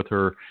appointments with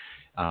her,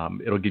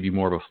 it'll give you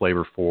more of a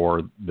flavor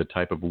for the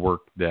type of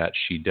work that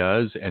she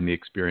does and the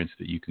experience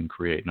that you can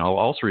create. And I'll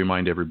also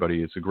remind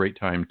everybody it's a great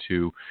time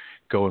to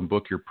go and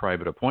book your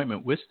private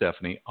appointment with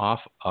Stephanie off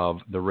of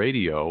the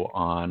radio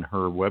on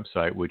her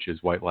website, which is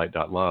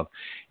whitelight.love.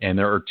 And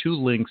there are 2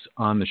 links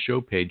on the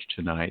show page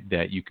tonight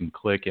that you can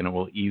click, and it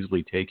will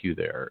easily take you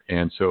there.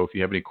 And so if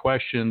you have any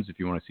questions, if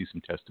you want to see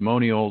some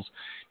testimonials,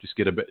 just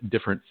get a bit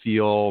different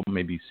feel,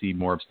 maybe see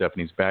more of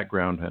Stephanie's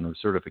background and her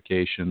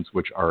certifications,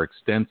 which are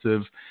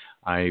extensive,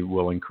 I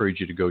will encourage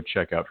you to go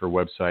check out her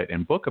website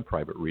and book a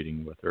private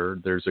reading with her.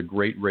 There's a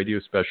great radio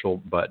special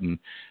button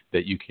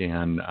that you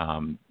can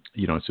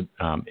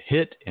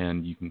hit,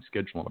 and you can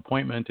schedule an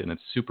appointment, and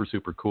it's super,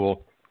 super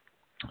cool.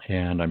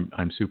 And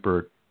I'm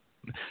super,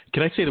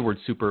 can I say the word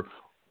super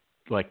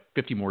like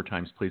 50 more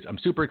times, please? I'm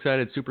super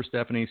excited, super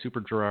Stephanie,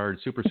 super Gerard,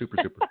 super, super,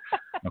 super.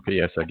 Okay,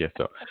 yes, I guess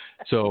so.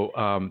 So,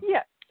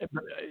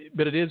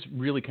 but it is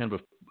really kind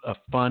of a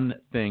fun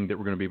thing that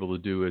we're going to be able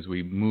to do as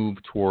we move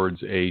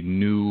towards a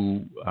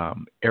new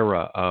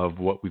era of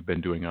what we've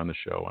been doing on the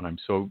show. And I'm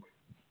so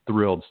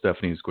thrilled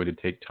Stephanie is going to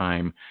take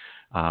time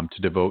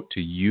to devote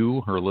to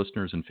you, her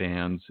listeners and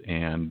fans,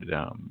 and,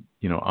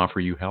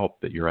 offer you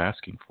help that you're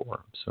asking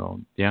for.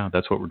 So,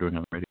 that's what we're doing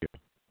on the radio.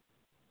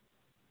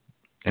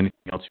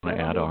 Anything else you want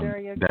to add on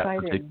that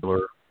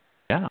particular?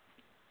 Yeah.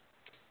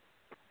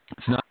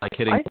 It's not like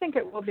hitting. I think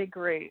it will be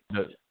great.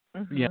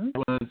 Yeah,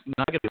 well, it's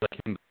not going to be like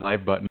hitting the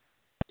live button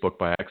on Facebook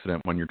by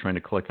accident when you're trying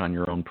to click on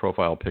your own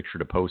profile picture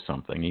to post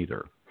something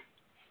either.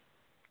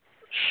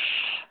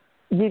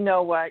 You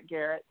know what,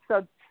 Garrett?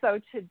 So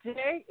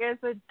today is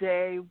a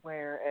day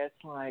where it's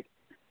like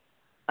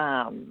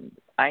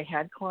I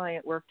had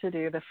client work to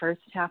do the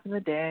first half of the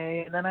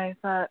day, and then I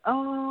thought,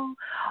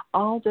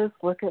 I'll just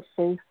look at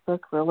Facebook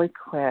really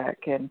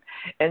quick. And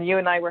you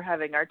and I were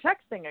having our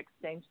texting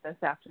exchange this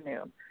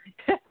afternoon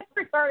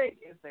regarding,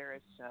 is there a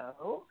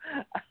show?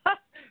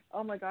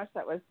 Oh my gosh,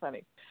 that was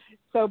funny.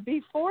 So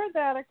before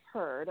that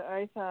occurred,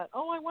 I thought,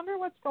 I wonder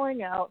what's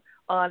going out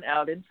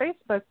in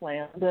Facebook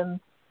land, and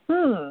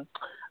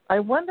I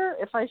wonder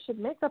if I should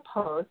make a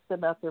post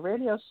about the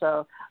radio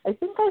show. I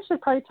think I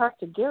should probably talk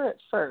to Garrett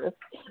first.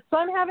 So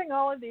I'm having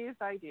all of these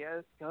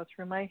ideas go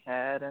through my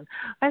head, and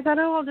I thought,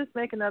 I'll just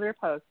make another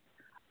post.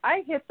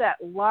 I hit that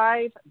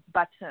live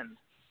button,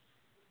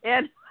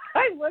 and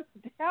I looked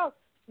down.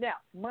 Now,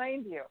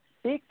 mind you,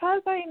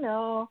 because I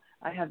know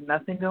I have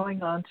nothing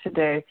going on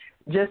today,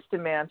 just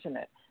imagine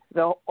it.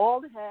 The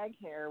old hag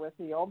hair with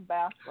the old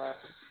bathrobe.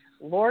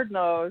 Lord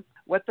knows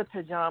what the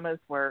pajamas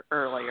were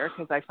earlier,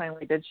 because I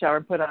finally did shower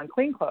and put on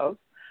clean clothes.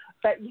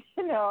 But,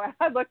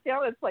 I looked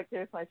down, it's like,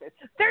 there's my face.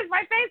 There's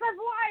my face, I'm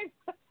live!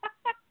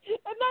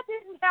 And that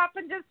didn't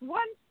happen just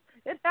once.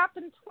 It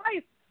happened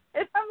twice.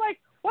 And I'm like,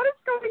 what is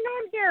going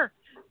on here?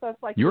 So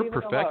it's like, you're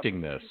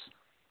perfecting this.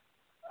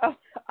 Oh,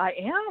 I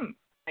am.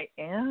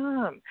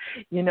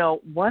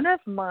 One of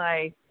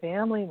my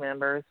family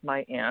members,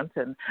 my aunt,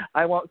 and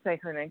I won't say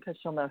her name because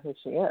she'll know who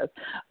she is,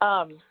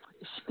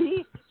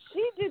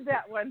 she did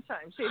that one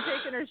time. She had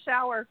taken her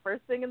shower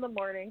first thing in the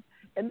morning,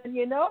 and then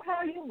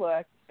how you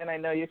look, and I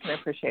know you can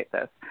appreciate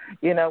this,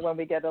 when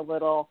we get a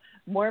little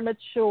more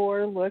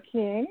mature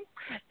looking.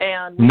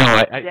 And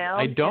no,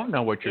 I don't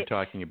know what you're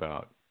talking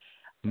about.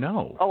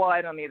 No. Oh, well,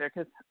 I don't either,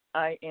 because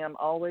I am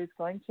always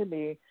going to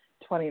be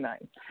 29.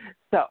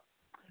 So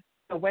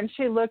when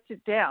she looked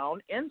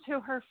down into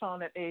her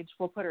phone at age,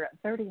 we'll put her at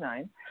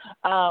 39,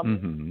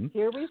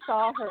 here we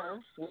saw her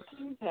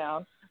looking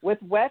down with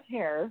wet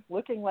hair,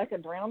 looking like a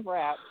drowned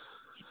rat.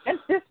 And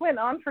this went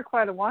on for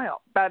quite a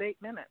while, about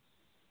 8 minutes.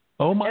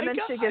 Oh, my God. And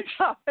then she gets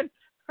up, and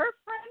her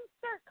friends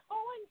start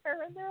calling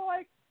her, and they're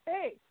like,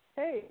 hey,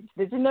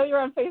 did you know you're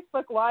on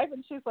Facebook Live?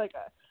 And she's like,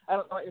 I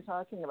don't know what you're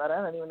talking about.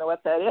 I don't even know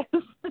what that is.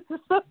 So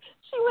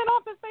she went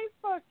off of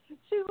Facebook.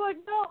 She's like,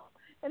 no.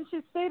 And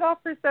she stayed off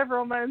for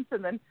several months,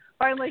 and then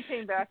finally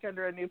came back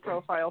under a new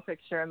profile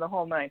picture and the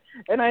whole nine.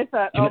 And I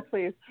thought, oh,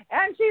 please.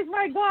 And she's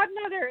my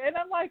godmother. And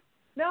I'm like,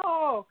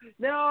 no,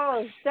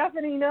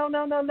 Stephanie, no,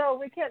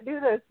 we can't do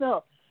this,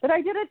 no. But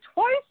I did it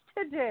twice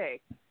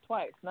today.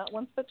 Twice, not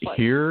once, but twice.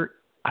 Here,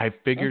 I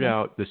figured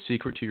out the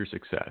secret to your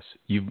success.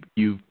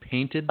 You've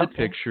painted the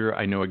picture.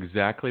 I know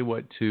exactly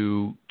what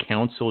to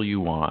counsel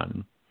you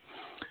on.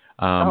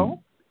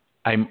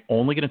 I'm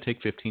only going to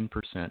take 15%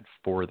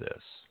 for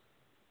this.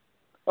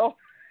 Oh,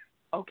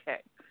 okay.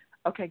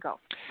 Okay, go.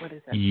 What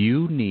is it?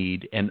 You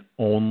need an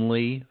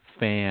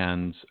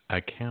OnlyFans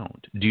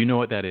account. Do you know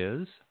what that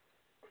is?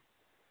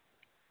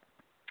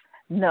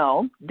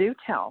 No, do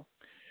tell.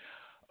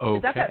 Okay.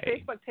 Is that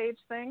Facebook page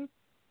thing?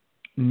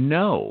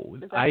 No.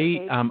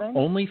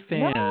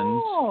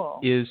 OnlyFans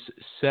is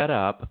set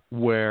up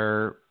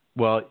where,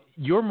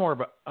 you're more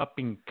of an up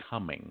and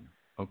coming,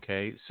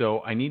 okay?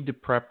 So I need to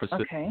preface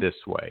it this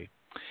way.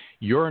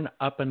 You're an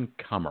up and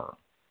comer.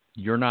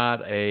 You're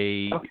not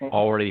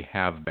already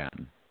have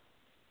been.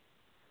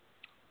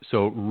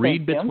 So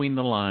read between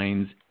the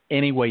lines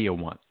any way you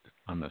want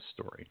on this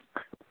story.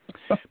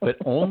 But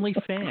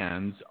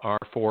OnlyFans are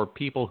for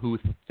people who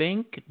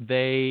think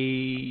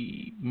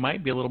they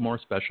might be a little more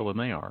special than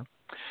they are,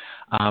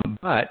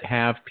 but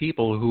have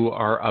people who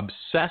are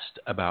obsessed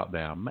about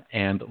them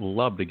and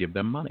love to give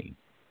them money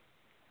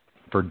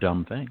for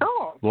dumb things.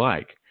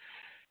 Like,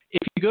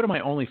 if you go to my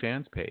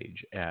OnlyFans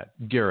page at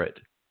Garrett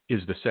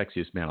is the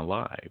sexiest man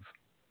alive,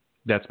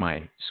 that's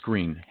my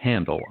screen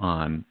handle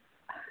on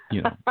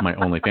my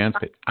OnlyFans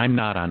page. I'm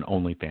not on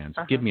OnlyFans.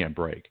 Give me a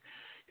break.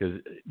 Because,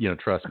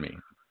 trust me.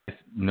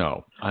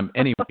 No.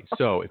 Anyway,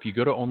 so if you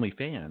go to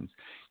OnlyFans,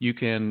 you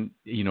can,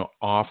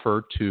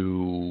 offer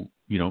to,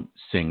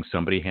 sing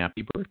somebody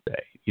happy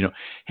birthday.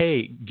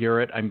 Hey,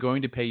 Garrett, I'm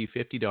going to pay you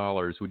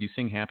 $50. Would you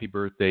sing happy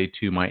birthday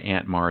to my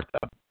Aunt Martha?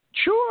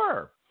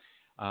 Sure.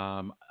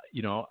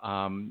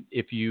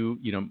 If you,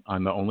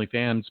 on the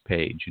OnlyFans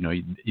page,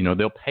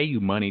 they'll pay you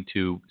money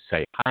to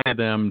say hi to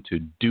them, to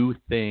do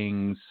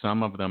things.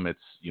 Some of them it's,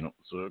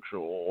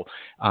 sexual.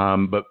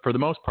 But for the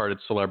most part,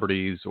 it's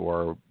celebrities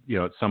or,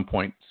 at some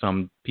point,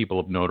 some people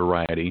of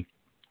notoriety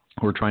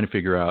who are trying to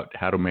figure out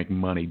how to make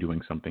money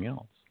doing something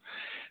else.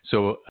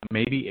 So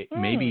maybe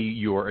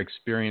your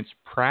experience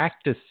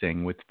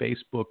practicing with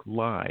Facebook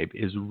Live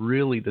is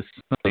really the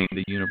sign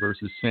the universe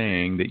is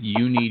saying that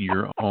you need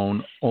your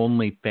own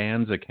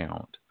OnlyFans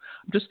account.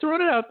 I'm just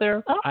throwing it out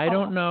there. I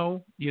don't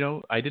know.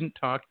 I didn't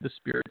talk to the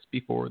spirits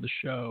before the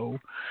show.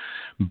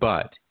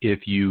 But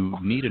if you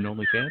need an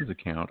OnlyFans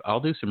account, I'll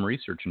do some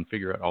research and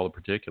figure out all the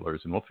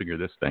particulars, and we'll figure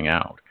this thing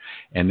out.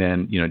 And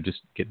then,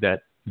 just get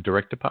that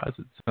direct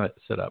deposit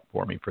set up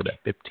for me for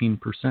that 15%.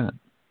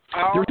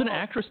 There was an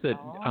actress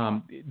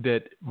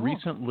that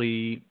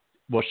recently,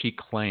 she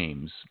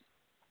claims,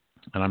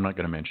 and I'm not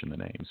going to mention the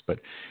names, but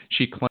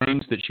she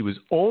claims that she was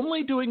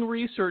only doing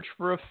research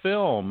for a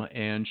film,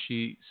 and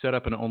she set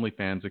up an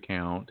OnlyFans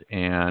account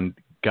and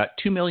got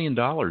 $2 million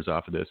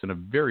off of this in a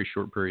very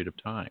short period of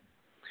time.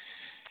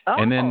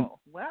 And then,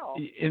 wow.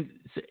 And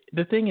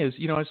the thing is,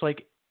 it's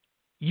like,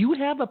 You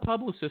have a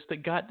publicist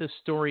that got this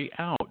story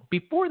out.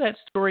 Before that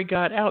story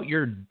got out,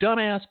 your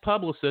dumbass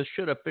publicist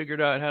should have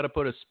figured out how to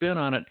put a spin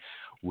on it.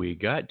 We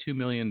got $2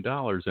 million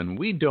and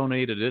we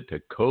donated it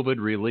to COVID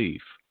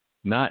relief.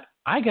 Not,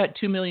 I got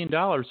 $2 million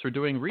for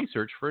doing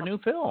research for a new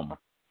film.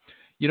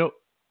 You know,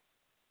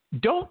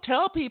 don't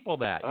tell people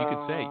that. You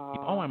could say,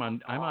 oh, I'm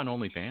on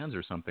OnlyFans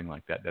or something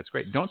like that. That's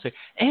great. Don't say,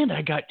 and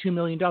I got $2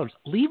 million.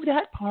 Leave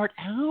that part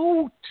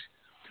out.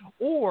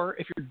 Or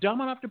if you're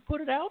dumb enough to put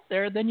it out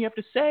there, then you have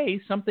to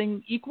say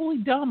something equally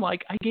dumb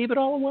like, I gave it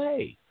all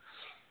away.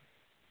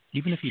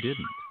 Even if you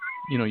didn't.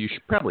 You know, you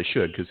probably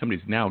should, because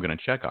somebody's now going to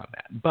check on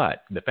that.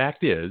 But the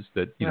fact is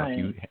that, you know,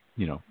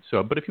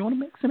 right. But if you want to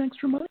make some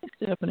extra money,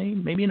 Stephanie,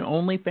 maybe an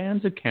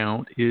OnlyFans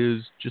account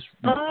is just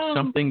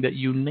something that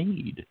you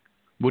need.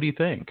 What do you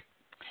think?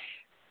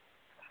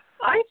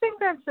 I think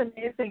that's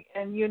amazing.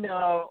 And, you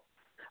know,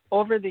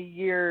 over the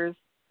years,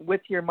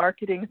 with your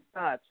marketing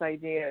thoughts,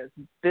 ideas,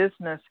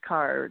 business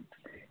cards,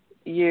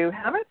 you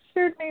haven't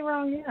steered me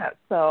wrong yet.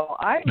 So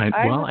I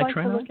would like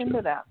to look into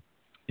that.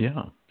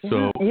 Yeah.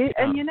 So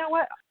and you know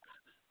what?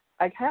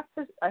 I have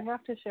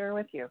to share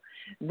with you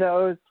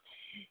those.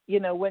 You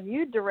know, when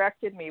you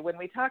directed me, when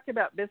we talked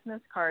about business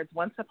cards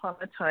once upon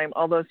a time,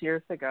 all those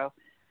years ago,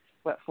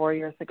 4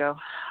 years ago,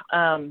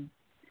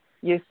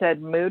 you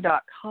said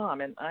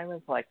moo.com, and I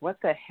was like, what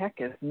the heck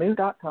is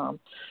moo.com?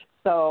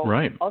 So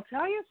right. I'll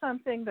tell you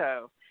something,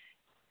 though.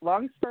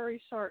 Long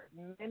story short,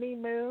 mini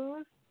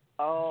moos,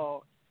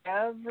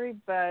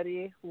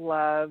 everybody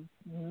loves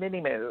mini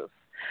moos.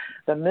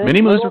 The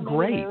mini moos are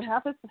great.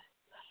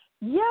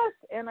 Yes,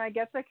 and I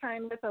get the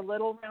kind with the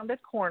little rounded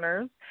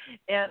corners.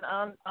 And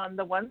on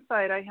the one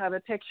side, I have a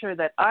picture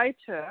that I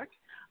took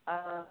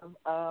of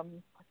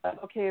a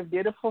bouquet of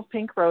beautiful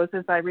pink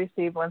roses I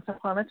received once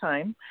upon a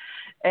time.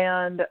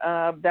 And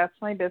that's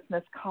my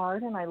business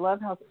card, and I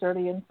love how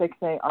sturdy and thick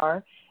they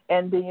are.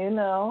 And do you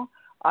know,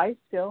 I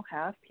still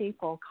have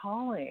people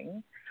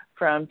calling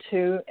from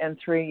 2 and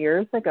 3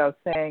 years ago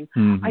saying,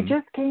 I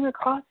just came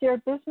across your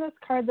business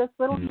card, this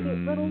little cute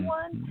little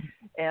one,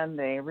 and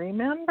they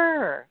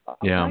remember. I'll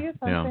tell you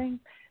something.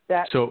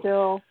 That's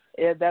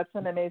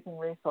an amazing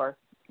resource.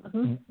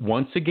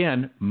 Once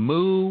again,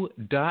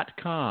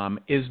 moo.com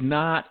is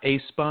not a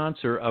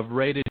sponsor of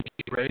Rated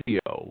G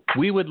Radio.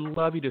 We would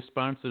love you to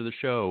sponsor the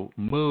show,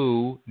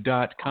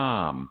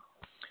 moo.com.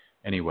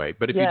 Anyway,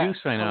 but if you do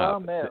sign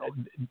up,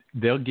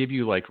 they'll give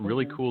you like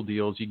really cool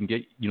deals. You can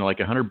get, like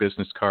 100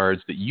 business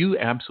cards that you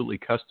absolutely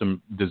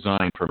custom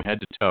design from head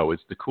to toe.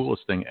 It's the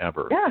coolest thing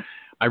ever. Yeah.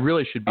 I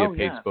really should be a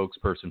paid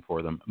spokesperson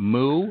for them.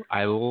 Moo,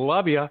 I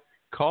love you.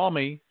 Call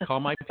me.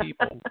 Call my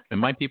people. And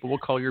my people will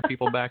call your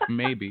people back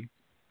maybe.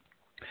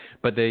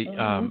 But they,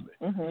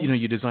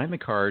 you design the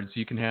cards.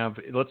 You can have,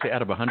 let's say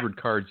out of 100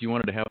 cards, you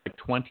wanted to have like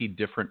 20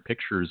 different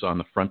pictures on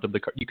the front of the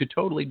card. You could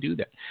totally do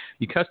that.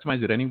 You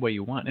customize it any way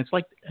you want. And it's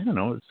like, I don't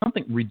know, it's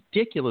something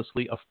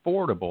ridiculously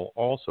affordable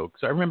also.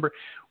 Because I remember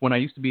when I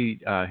used to be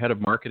head of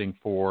marketing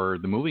for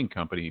the moving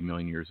company a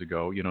million years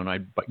ago, and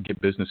I'd get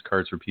business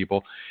cards for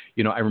people.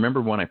 I remember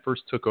when I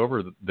first took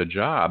over the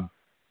job,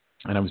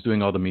 and I was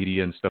doing all the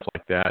media and stuff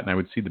like that, and I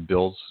would see the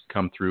bills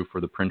come through for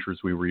the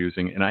printers we were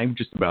using, and I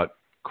just about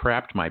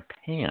crapped my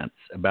pants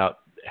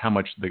about how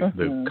much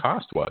the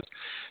cost was.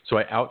 So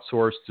I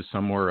outsourced to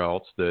somewhere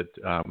else that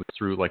was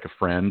through like a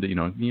friend.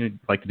 You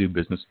like to do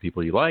business with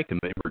people you like, and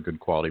they were a good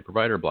quality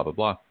provider, blah, blah,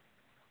 blah.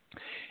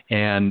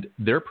 And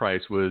their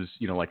price was,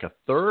 like a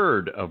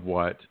third of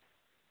what,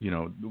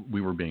 we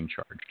were being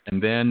charged.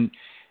 And then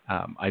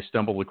I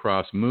stumbled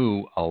across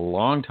Moo a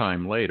long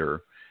time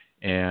later,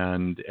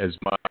 and as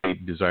my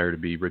desire to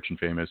be rich and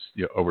famous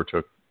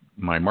overtook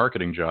my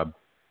marketing job,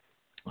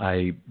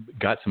 I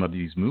got some of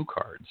these Moo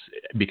cards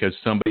because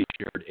somebody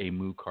shared a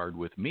Moo card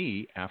with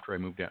me after I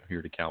moved out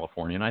here to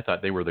California, and I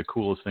thought they were the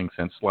coolest thing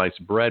since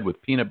sliced bread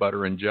with peanut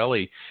butter and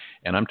jelly,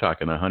 and I'm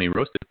talking the honey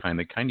roasted kind,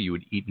 the kind you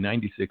would eat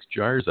 96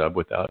 jars of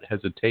without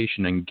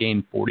hesitation and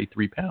gain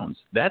 43 pounds.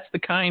 That's the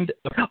kind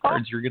of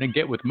cards you're going to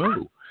get with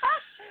Moo.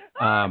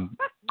 But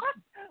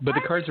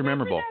the cards are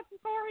memorable.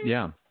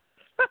 Yeah.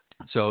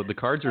 So the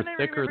cards are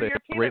thicker. They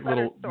have great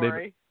little.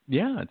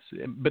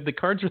 But the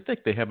cards are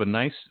thick. They have a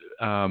nice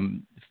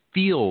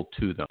feel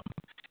to them.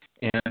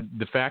 And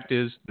the fact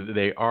is that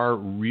they are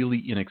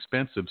really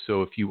inexpensive.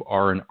 So if you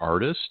are an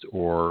artist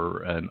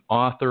or an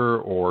author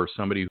or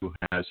somebody who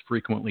has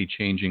frequently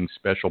changing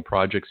special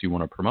projects you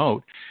want to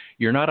promote,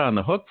 you're not on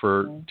the hook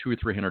for $200 or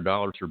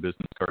 $300 for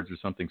business cards or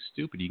something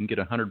stupid. You can get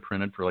 100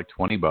 printed for like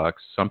 $20,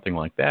 something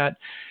like that.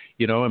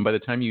 And by the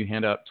time you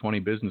hand out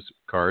 20 business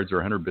cards or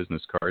 100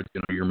 business cards,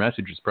 your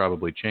message has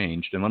probably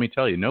changed. And let me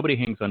tell you, nobody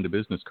hangs on to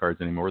business cards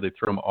anymore. They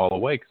throw them all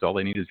away because all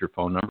they need is your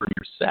phone number and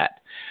you're set.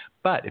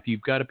 But if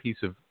you've got a piece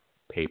of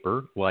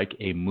paper like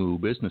a Moo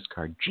business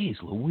card, geez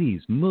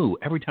Louise, Moo,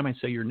 every time I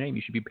say your name,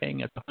 you should be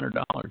paying us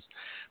 $100.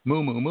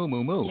 Moo, moo, moo,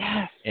 moo, moo.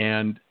 Yes.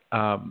 And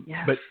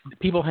but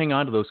people hang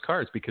on to those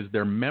cards because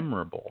they're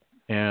memorable.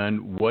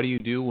 And what do you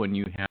do when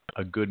you have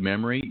a good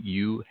memory?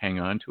 You hang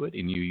on to it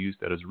and you use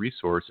that as a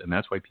resource. And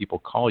that's why people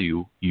call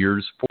you 4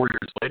 years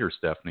later,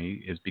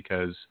 Stephanie, is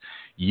because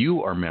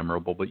you are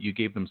memorable, but you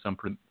gave them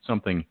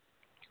something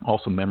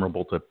also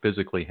memorable to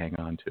physically hang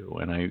on to.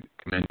 And I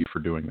commend you for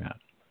doing that.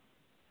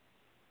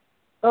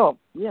 Oh,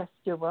 yes,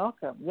 you're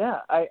welcome. Yeah,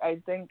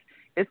 I think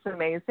it's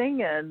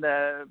amazing. And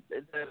the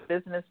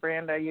business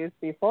brand I used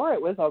before,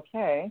 it was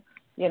okay,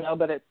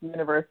 but it's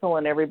universal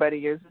and everybody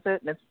uses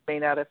it. And it's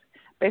made out of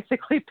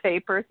basically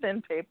paper,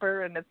 thin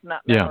paper, and it's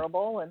not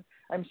memorable. And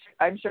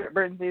I'm sure it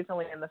burns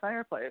easily in the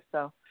fireplace.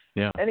 So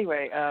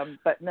anyway,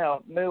 but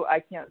no, Moo,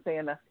 I can't say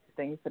enough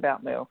things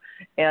about Moo.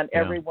 And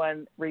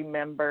everyone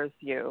remembers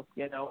you.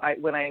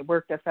 When I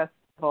worked a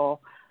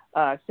festival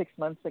 6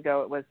 months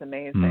ago, it was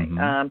amazing.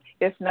 Mm-hmm.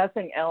 If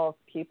nothing else,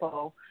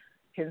 people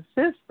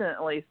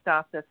consistently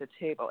stopped at the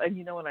table. And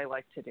you know what I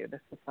like to do? This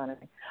is funny.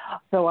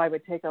 So I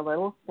would take a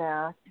little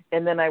stack,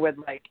 and then I would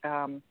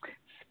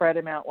spread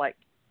them out like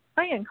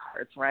playing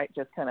cards, right?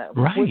 Just kind of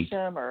push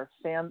them or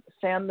fan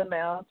them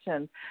out,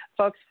 and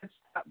folks would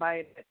stop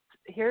by.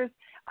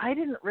 I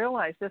didn't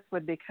realize this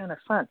would be kind of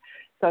fun.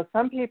 So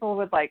some people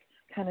would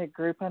kind of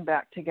group them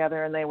back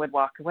together and they would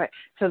walk away.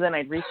 So then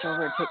I'd reach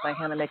over and take my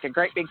hand and make a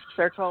great big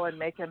circle and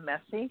make them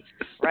messy,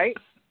 right?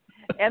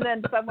 And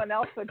then someone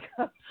else would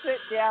come sit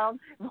down.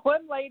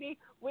 One lady,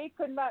 we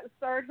could not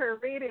start her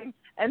reading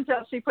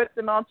until she put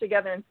them all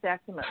together and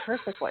stacked them up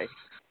perfectly.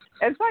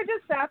 And so I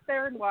just sat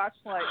there and watched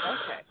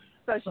okay.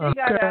 So she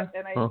got up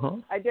and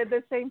I did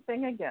the same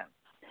thing again.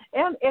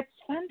 And it's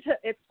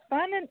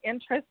fun and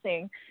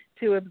interesting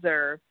to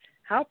observe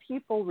how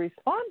people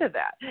respond to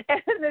that.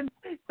 And then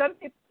some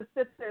people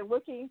sit there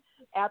looking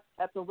at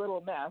the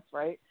little mess,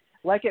 right,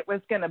 like it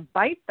was going to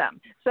bite them.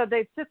 So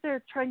they'd sit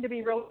there trying to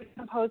be really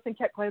composed and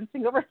kept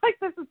glancing over like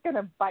this is going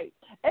to bite.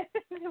 And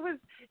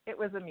it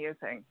was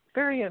amusing,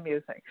 very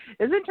amusing.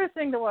 It's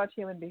interesting to watch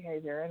human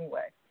behavior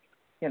anyway.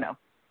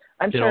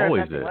 I'm sure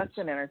it's nothing less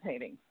than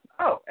entertaining.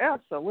 Oh,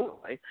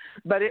 absolutely.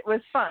 But it was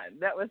fun.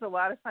 That was a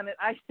lot of fun. And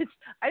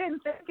I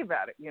didn't think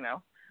about it,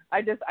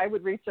 I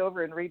would reach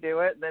over and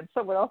redo it, and then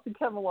someone else would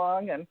come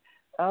along, and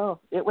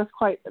it was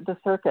quite the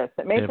circus.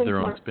 It made things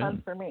more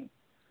fun for me.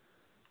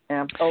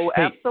 Hey,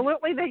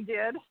 absolutely, they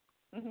did.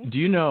 Mm-hmm. Do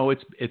you know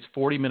it's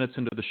 40 minutes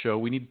into the show?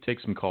 We need to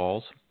take some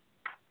calls.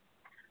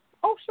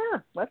 Oh,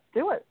 sure. Let's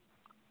do it.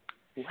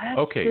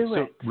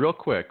 So real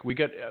quick, we've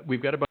got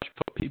a bunch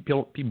of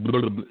people.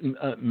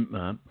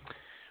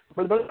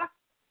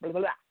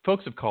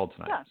 Folks have called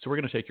tonight, so we're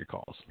going to take your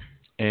calls.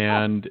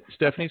 And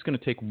Stephanie's going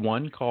to take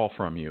one call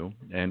from you,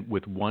 and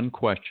with one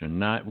question,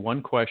 not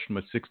one question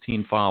with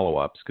 16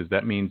 follow-ups, because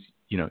that means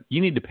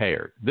you need to pay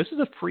her. This is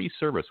a free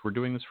service. We're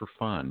doing this for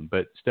fun,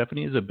 but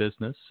Stephanie is a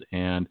business,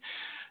 and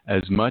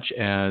as much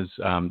as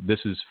this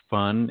is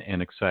fun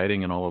and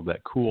exciting and all of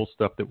that cool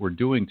stuff that we're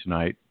doing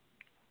tonight,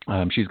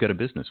 she's got a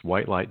business,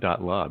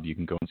 whitelight.love. You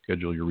can go and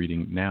schedule your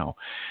reading now.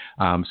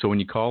 So when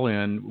you call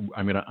in,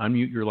 I'm going to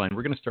unmute your line.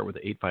 We're going to start with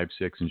the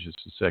 856 in just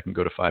a second.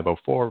 Go to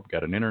 504. We've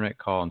got an internet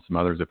call and some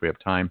others if we have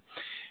time.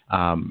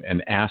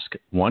 And ask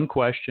one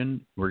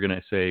question. We're going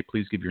to say,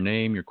 please give your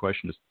name, your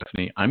question to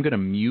Stephanie. I'm going to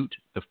mute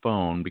the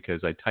phone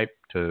because I type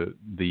to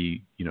the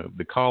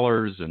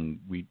callers and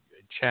we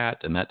chat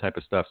and that type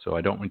of stuff, so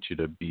I don't want you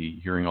to be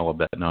hearing all of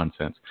that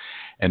nonsense.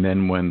 And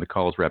then when the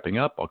call is wrapping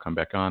up, I'll come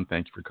back on.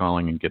 Thank you for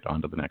calling and get on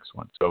to the next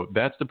one. So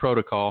that's the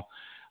protocol.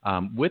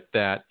 With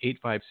that,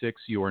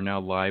 856, you are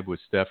now live with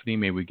Stephanie.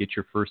 May we get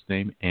your first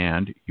name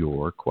and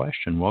your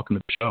question? Welcome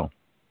to the show.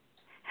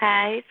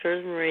 Hi, it's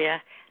Rosa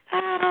Maria.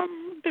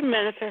 Been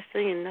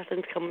manifesting and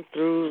nothing's coming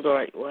through the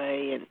right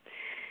way, and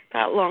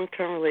about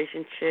long-term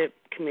relationship,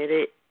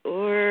 committed,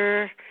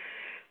 or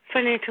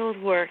financial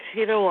work,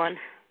 either one.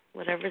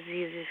 Whatever's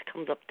easiest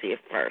comes up to you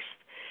first.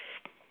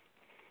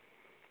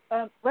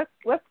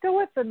 Let's go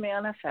with the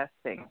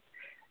manifesting.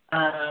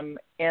 And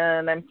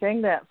I'm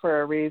saying that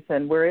for a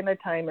reason. We're in a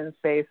time and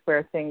space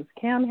where things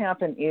can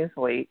happen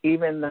easily,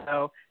 even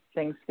though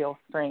things feel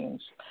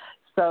strange.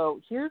 So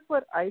here's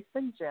what I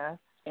suggest,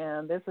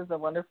 and this is a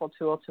wonderful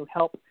tool to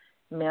help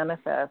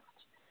manifest,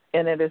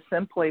 and it is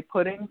simply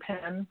putting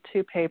pen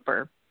to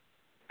paper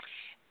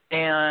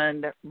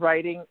and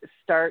writing.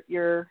 Start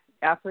your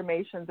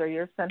affirmations or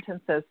your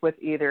sentences with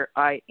either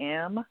I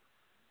am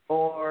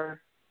or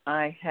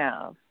I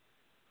have.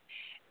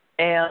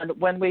 And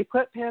when we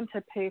put pen to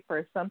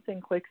paper,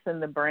 something clicks in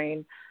the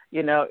brain,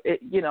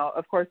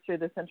 of course through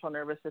the central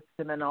nervous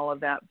system and all of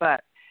that,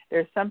 but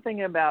there's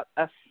something about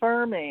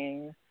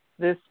affirming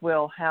this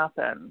will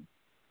happen.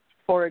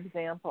 For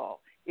example,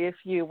 if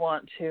you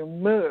want to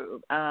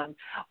move,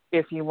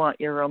 if you want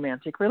your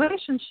romantic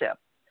relationship,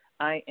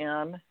 I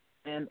am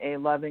in a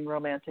loving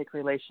romantic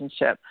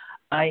relationship.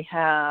 I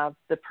have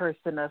the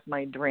person of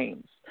my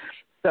dreams.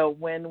 So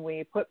when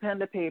we put pen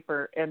to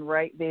paper and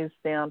write these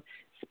down,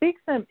 speak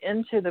them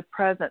into the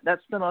present.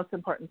 That's the most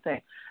important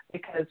thing,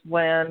 because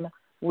when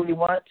we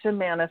want to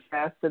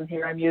manifest, and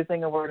here I'm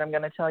using a word I'm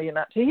going to tell you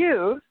not to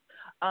use,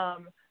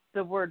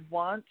 the word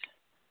want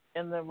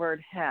and the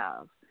word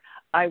have.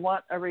 I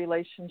want a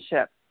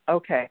relationship.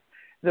 Okay,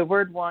 the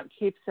word want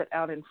keeps it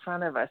out in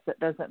front of us. It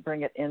doesn't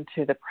bring it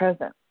into the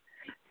present.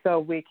 So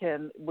we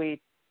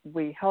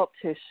help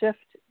to shift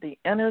the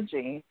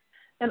energy,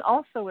 and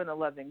also in a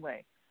loving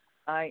way.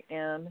 I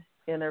am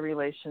in a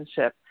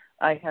relationship.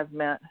 I have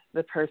met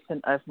the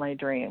person of my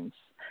dreams.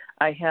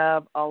 I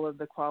have all of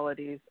the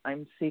qualities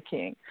I'm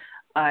seeking.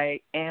 I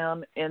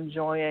am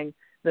enjoying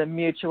the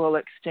mutual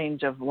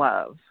exchange of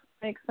love.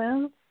 Make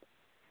sense?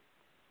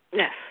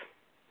 Yes.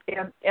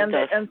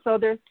 And so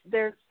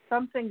there's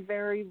something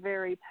very,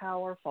 very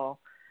powerful,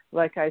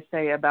 like I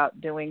say, about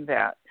doing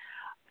that.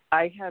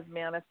 I have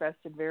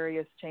manifested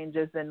various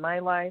changes in my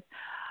life.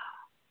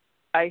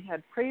 I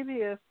had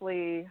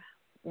previously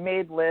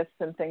made lists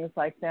and things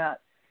like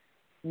that,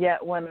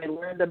 yet when I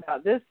learned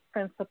about this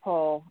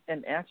principle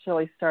and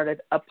actually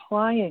started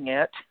applying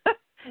it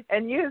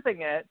and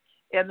using it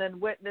and then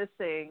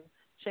witnessing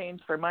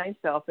change for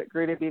myself, it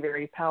grew to be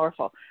very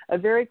powerful. A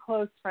very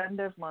close friend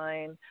of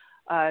mine,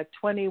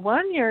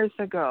 21 years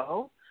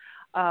ago,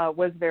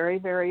 was very,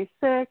 very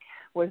sick,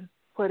 was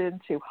put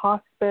into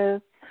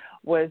hospice,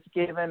 was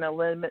given a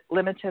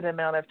limited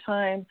amount of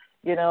time.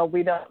 You know,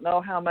 we don't know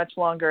how much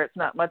longer. It's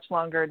not much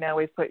longer. Now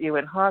we've put you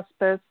in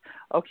hospice.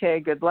 Okay,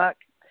 good luck.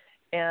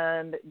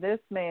 And this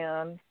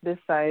man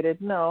decided,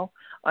 no,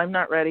 I'm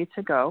not ready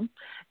to go.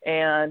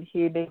 And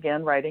he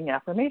began writing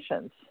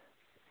affirmations.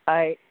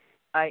 I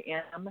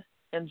am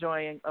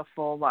enjoying a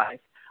full life.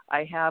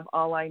 I have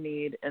all I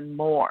need and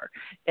more.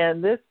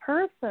 And this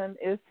person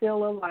is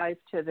still alive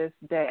to this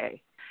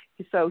day.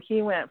 So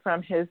he went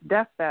from his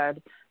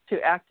deathbed to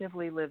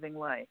actively living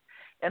life.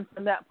 And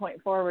from that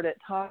point forward, it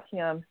taught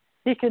him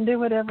he can do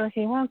whatever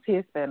he wants.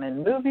 He's been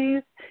in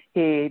movies.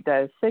 He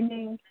does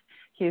singing.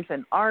 He's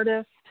an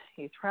artist.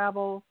 He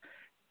travels.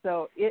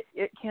 So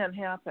it can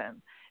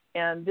happen.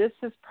 And this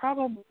is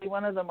probably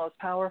one of the most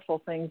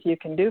powerful things you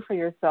can do for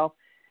yourself,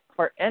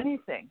 for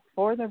anything,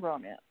 for the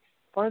romance,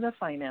 for the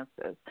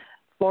finances,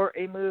 for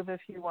a move if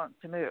you want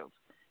to move,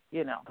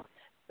 you know.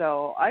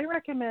 So I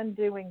recommend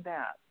doing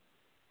that.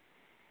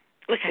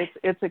 Okay.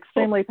 It's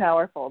extremely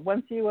powerful.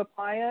 Once you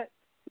apply it,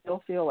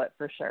 you'll feel it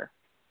for sure.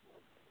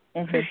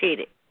 Appreciate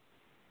it.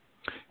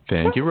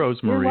 Thank you, Rose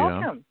Maria. You're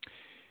welcome.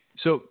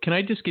 So can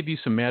I just give you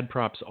some mad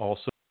props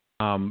also?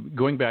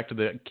 Going back to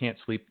the can't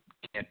sleep,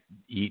 can't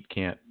eat,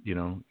 can't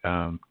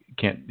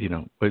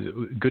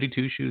goody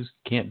two shoes,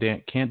 can't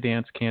dance,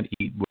 can't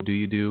eat. What do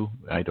you do?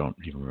 I don't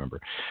even remember.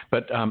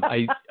 But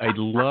I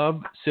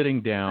love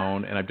sitting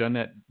down, and I've done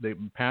that the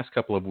past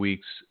couple of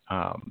weeks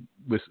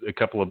with a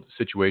couple of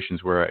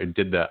situations where I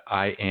did the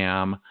I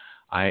am,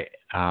 I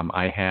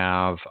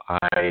have,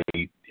 I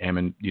am,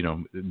 and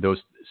those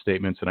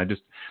statements, and I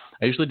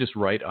usually just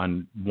write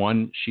on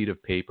one sheet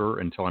of paper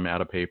until I'm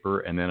out of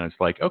paper, and then it's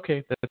like,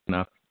 okay, that's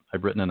enough.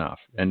 I've written enough,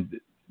 and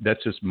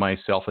that's just my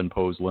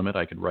self-imposed limit.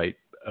 I could write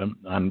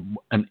on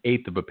an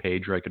eighth of a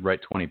page, or I could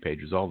write 20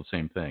 pages, all the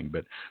same thing.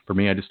 But for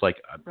me, I just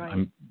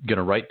I'm going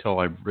to write till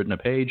I've written a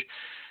page.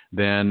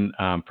 Then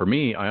for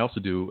me, I also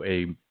do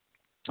a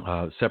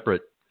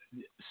separate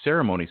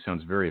ceremony.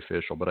 Sounds very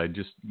official, but I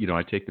just,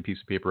 I take the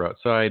piece of paper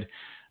outside.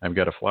 I've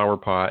got a flower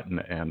pot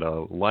and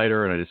a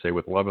lighter, and I just say,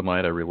 with love and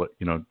light,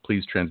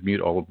 please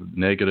transmute all of the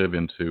negative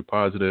into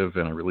positive,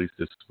 and I release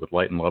this with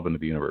light and love into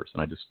the universe.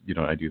 And I just,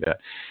 I do that.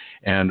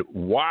 And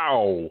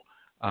wow,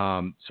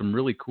 some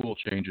really cool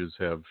changes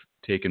have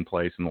taken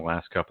place in the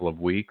last couple of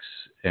weeks,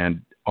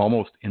 and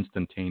almost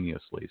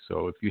instantaneously.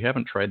 So if you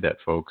haven't tried that,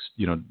 folks,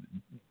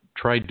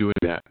 try doing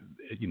that.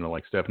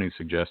 Like Stephanie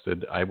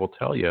suggested, I will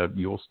tell you,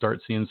 you'll start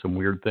seeing some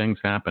weird things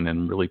happen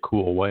in really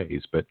cool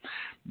ways. But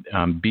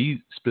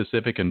be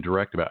specific and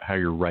direct about how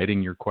you're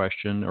writing your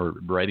question or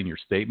writing your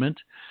statement.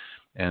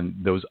 And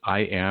those I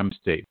am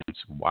statements,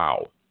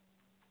 wow.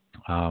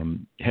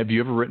 Have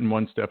you ever written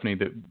one, Stephanie,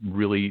 that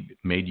really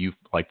made you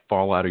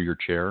fall out of your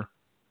chair?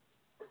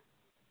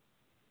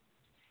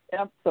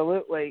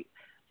 Absolutely.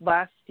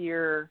 Last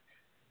year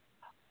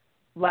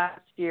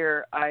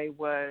I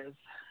was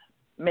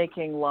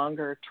making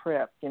longer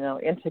trips,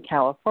 into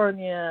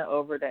California,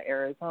 over to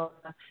Arizona,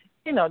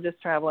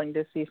 just traveling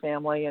to see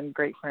family and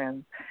great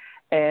friends.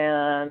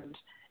 And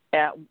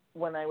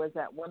when I was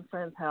at one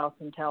friend's house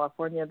in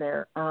California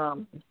there,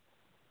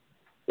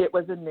 it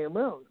was a new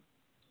moon.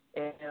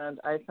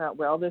 And I thought,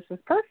 well, this is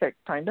perfect.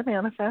 Time to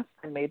manifest.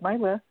 I made my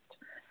list.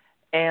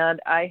 And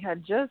I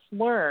had just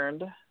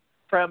learned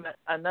from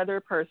another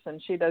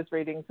person, she does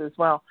readings as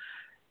well.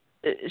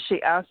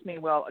 She asked me,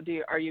 well,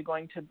 are you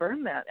going to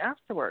burn that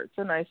afterwards?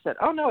 And I said,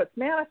 oh, no, it's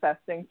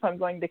manifesting, so I'm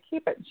going to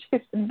keep it. And she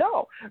said,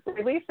 no,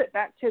 release it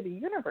back to the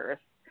universe.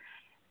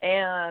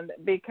 And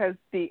because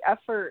the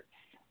efforts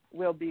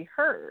will be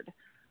heard.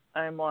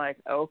 I'm like,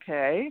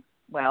 okay,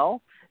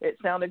 well, it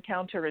sounded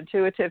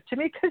counterintuitive to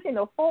me because,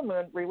 full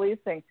moon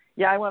releasing,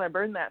 I want to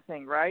burn that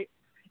thing, right?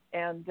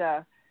 And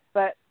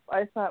but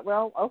I thought,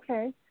 well,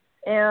 okay.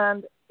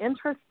 And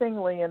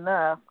interestingly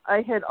enough,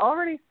 I had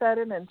already set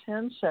an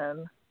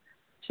intention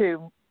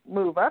to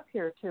move up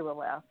here to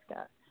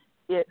Alaska.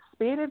 It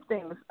speeded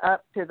things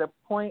up to the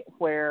point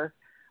where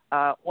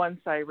once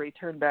I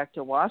returned back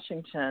to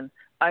Washington,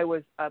 I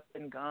was up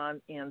and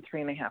gone in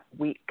 3.5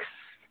 weeks.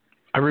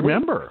 I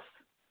remember.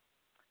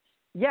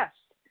 Yes.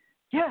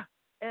 Yeah.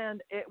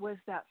 And it was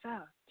that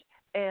fast.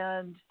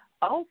 And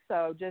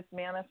also just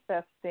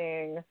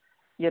manifesting,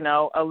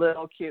 a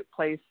little cute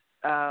place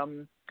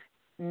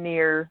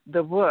near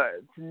the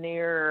woods,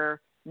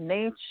 near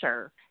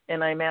nature.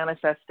 And I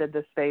manifested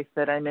the space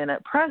that I'm in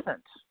at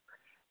present.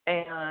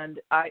 And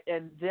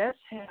this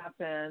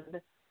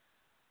happened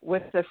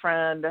with a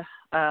friend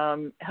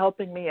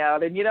helping me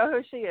out. And you know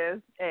who she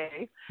is,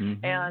 A.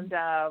 Mm-hmm. And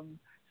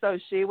so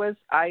she was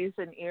eyes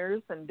and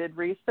ears and did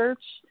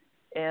research.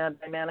 And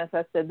I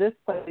manifested this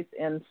place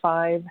in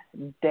 5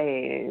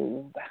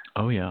 days.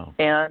 Oh, yeah.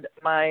 And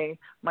my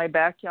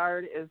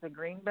backyard is a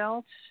green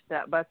belt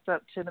that butts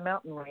up to the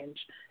mountain range.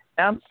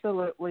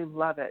 Absolutely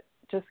love it.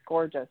 Just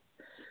gorgeous.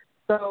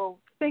 So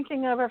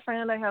thinking of a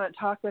friend I haven't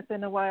talked with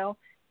in a while,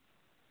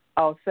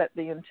 I'll set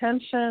the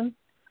intention,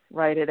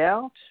 write it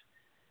out,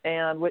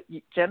 and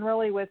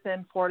generally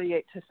within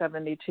 48 to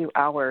 72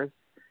 hours,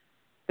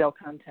 they'll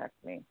contact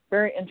me.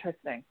 Very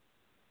interesting.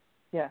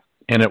 Yes.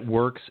 And it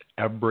works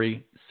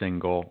every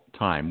single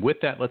time. With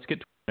that, let's get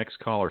to our next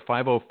caller.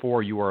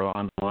 504, you are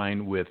on the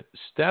line with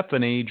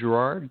Stephanie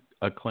Gerard,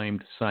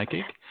 acclaimed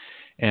psychic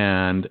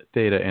and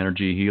theta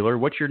energy healer.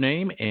 What's your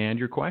name and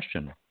your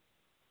question?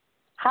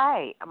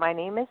 Hi, my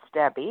name is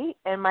Debbie,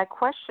 and my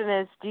question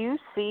is, do you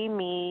see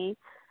me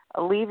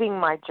leaving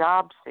my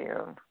job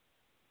soon?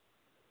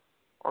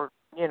 Or,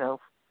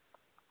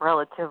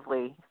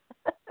 relatively.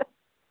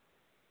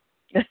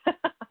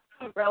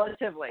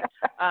 Relatively.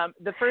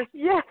 The first,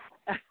 yes.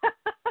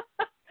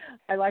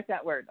 I like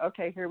that word.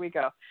 Okay, here we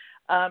go.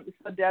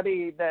 So,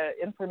 Debbie, the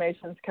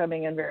information's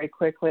coming in very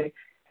quickly.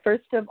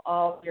 First of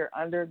all, you're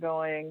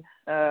undergoing,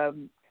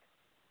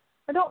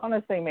 I don't want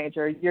to say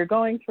major, you're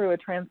going through a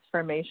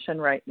transformation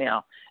right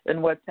now.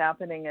 And what's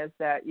happening is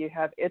that you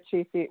have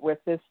itchy feet with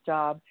this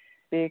job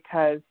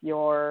because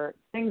your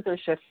things are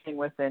shifting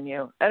within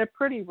you at a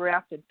pretty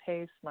rapid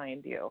pace,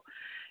 mind you.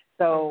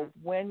 So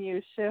when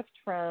you shift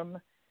from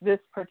this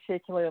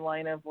particular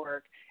line of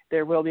work,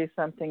 there will be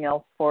something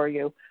else for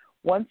you.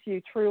 Once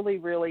you truly,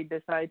 really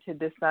decide,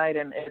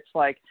 and it's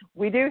like,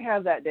 we do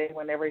have that day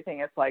when everything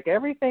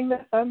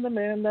that's on the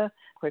moon,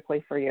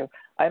 quickly for you.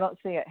 I don't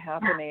see it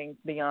happening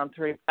beyond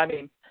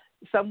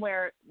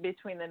somewhere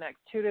between the next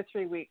 2 to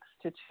 3 weeks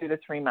to 2 to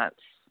 3 months.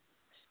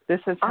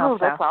 This is how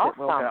fast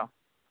awesome. It will go.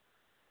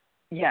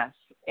 Yes,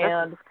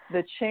 and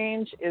the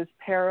change is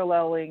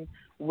paralleling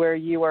where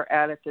you are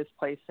at this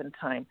place in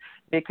time,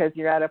 because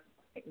you're at a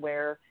point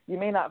where you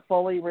may not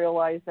fully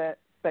realize it,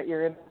 but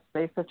you're in a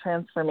space of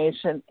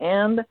transformation,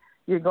 and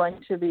you're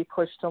going to be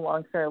pushed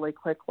along fairly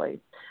quickly.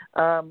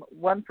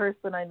 One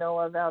person I know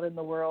of out in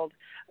the world,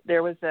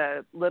 there was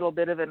a little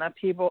bit of an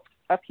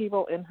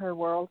upheaval in her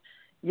world,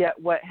 yet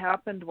what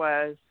happened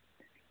was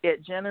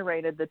it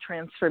generated the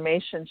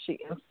transformation. She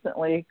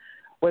instantly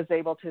was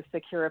able to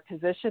secure a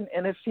position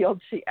in a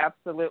field she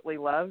absolutely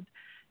loved,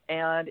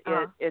 and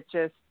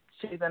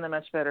she's in a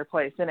much better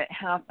place. And it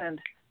happened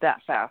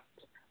that fast,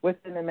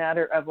 within a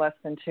matter of less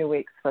than 2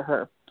 weeks for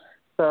her.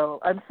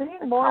 So I'm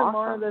seeing more and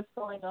more of this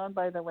going on,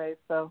 by the way.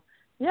 So,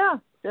 yeah,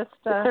 just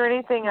is there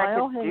anything I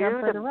could do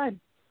for the ride.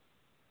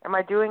 Am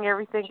I doing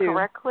everything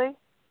correctly?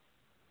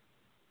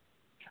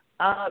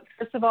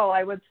 First of all,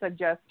 I would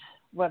suggest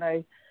what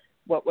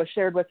was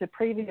shared with the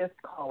previous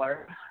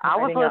caller. I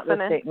was listening.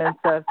 The statements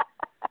of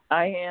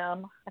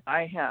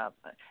I have.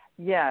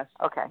 Yes,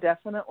 okay.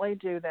 Definitely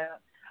do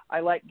that. I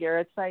like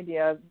Garrett's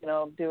idea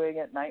of, doing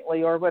it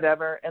nightly or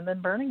whatever, and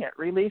then burning it.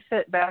 Release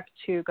it back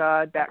to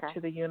God, back to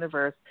the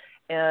universe,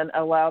 and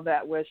allow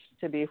that wish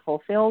to be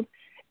fulfilled,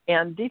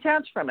 and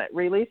detach from it.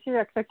 Release your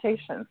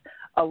expectations.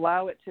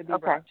 Allow it to be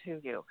brought to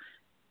you.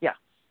 Yeah.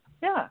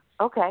 Yeah.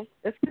 Okay.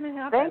 It's going to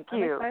happen.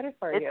 Thank you. I'm excited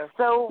for you.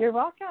 So, you're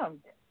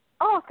welcome.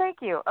 Oh, thank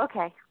you.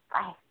 Okay.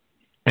 Bye.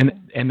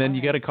 And then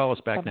you got to call us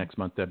back next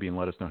month, Debbie, and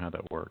let us know how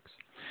that works.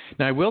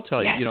 Now, I will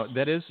tell you,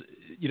 that is,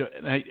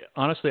 and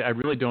honestly, I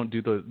really don't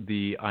do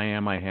the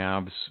I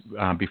haves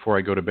before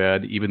I go to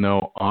bed, even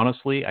though,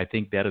 honestly, I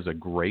think that is a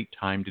great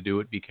time to do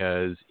it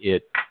because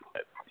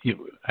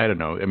I don't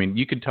know. I mean,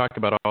 you could talk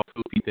about all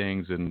poopy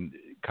things and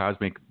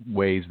cosmic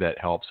ways that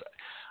helps.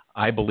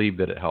 I believe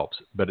that it helps.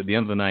 But at the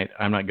end of the night,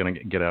 I'm not going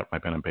to get out my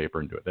pen and paper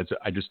and do it.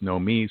 I just know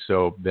me.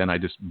 So then I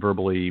just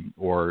verbally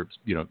or,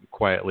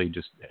 quietly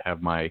just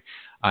have my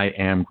I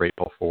am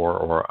grateful for,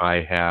 or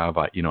I have,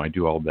 I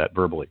do all of that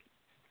verbally.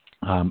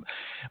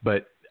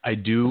 But I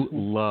do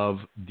love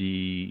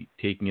the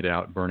taking it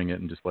out, burning it,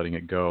 and just letting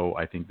it go.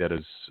 I think that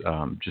is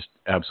just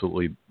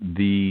absolutely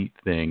the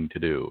thing to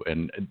do.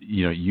 And,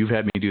 you've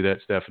had me do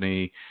that,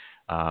 Stephanie.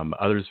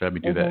 Others have had me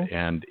do that,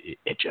 and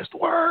it just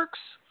works.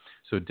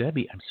 So,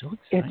 Debbie, I'm so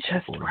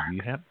excited for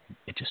you.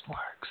 It just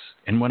works.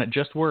 And when it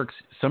just works,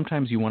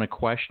 sometimes you want to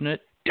question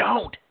it.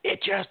 Don't.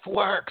 It just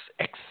works.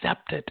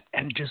 Accept it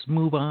and just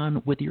move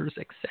on with your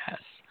success.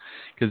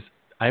 Because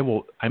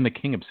I'm the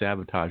king of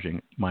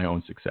sabotaging my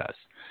own success.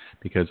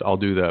 Because I'll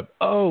do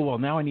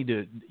now I need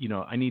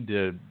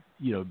to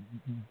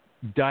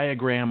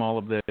diagram all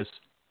of this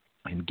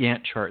and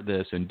Gantt chart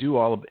this and do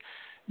all of it.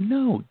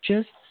 No,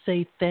 just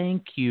say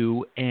thank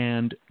you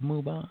and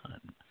move on.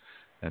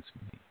 That's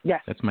me.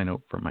 Yes. That's my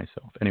note for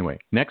myself. Anyway,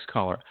 next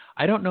caller.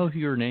 I don't know who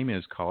your name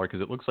is, caller,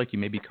 because it looks like you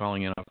may be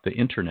calling in off the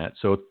internet.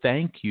 So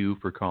thank you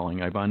for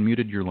calling. I've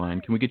unmuted your line.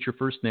 Can we get your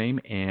first name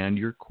and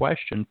your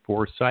question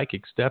for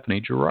Psychic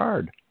Stephanie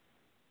Gerard?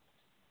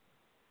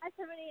 Hi,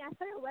 Stephanie. I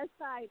saw your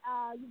website.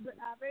 You're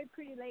a very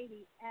pretty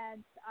lady,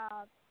 and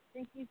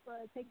thank you for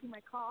taking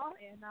my call.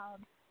 And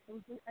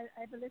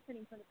I've been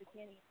listening from the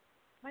beginning.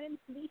 My name is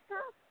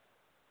Lisa,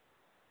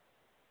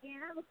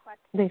 and I have a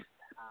question. Lisa.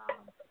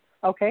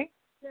 Okay.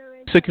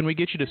 So can we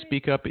get you to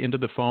speak up into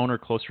the phone or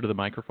closer to the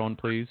microphone,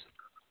 please?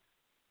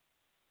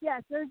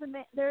 Yes, my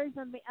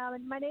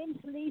name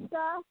is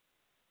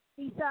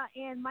Lisa,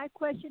 and my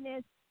question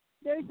is,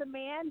 there's a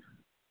man,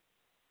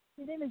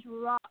 his name is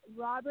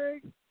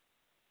Robert.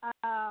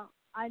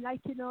 I'd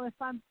like to know if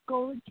I'm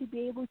going to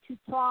be able to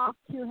talk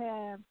to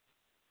him,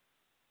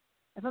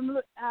 if I'm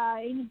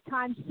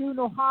anytime soon,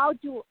 or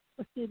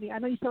excuse me, I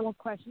know you said one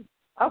question.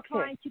 Okay. I'm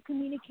trying to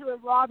communicate with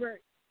Robert.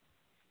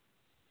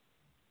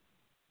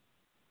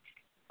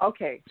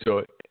 Okay.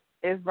 So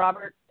is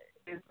Robert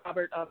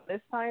on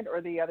this side or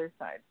the other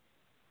side?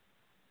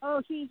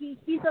 Oh, he's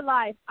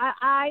alive.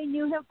 I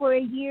knew him for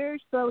 8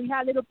 years, so we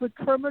had a little bit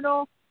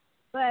terminal.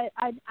 But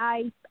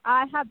I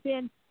have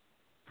been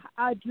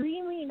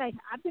dreaming.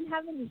 I've been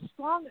having this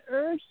strong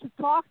urge to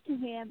talk to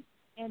him,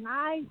 and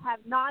I have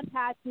not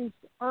had this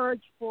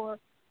urge for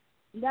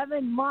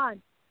 11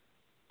 months.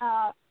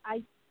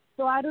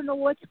 So I don't know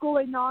what's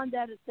going on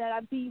that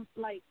I'm being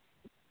like.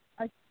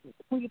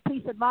 Will you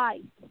please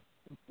advise?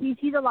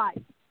 He's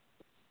alive.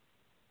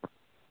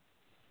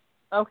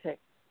 Okay.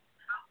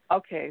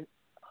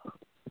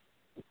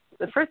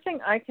 The first thing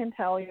I can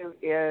tell you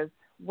is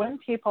when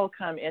people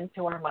come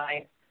into our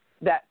mind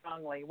that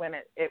strongly,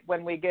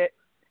 when we get,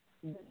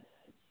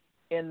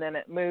 and then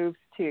it moves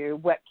to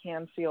what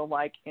can feel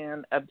like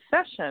an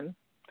obsession,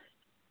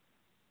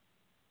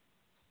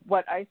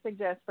 what I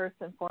suggest first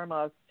and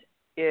foremost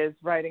is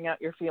writing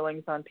out your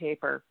feelings on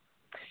paper,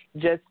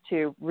 just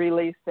to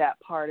release that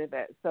part of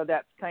it. So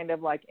that's kind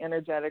of like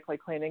energetically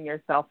cleaning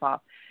yourself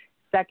off.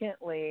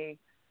 Secondly,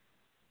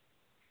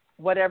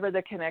 whatever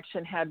the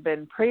connection had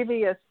been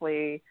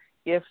previously,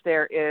 if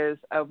there is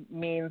a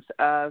means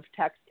of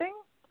texting,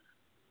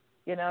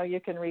 you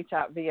can reach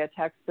out via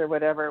text or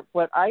whatever.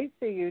 What I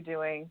see you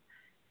doing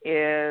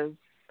is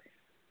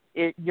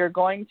you're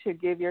going to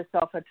give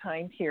yourself a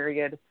time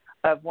period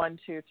of 1,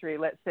 2, 3.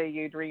 Let's say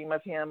you dream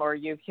of him, or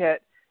you've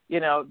hit,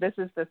 this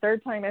is the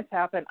third time it's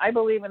happened. I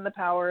believe in the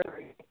power.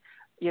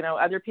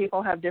 Other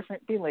people have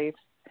different beliefs.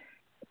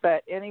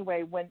 But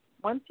anyway,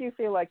 once you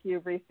feel like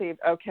you've received,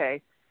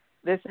 okay,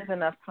 this is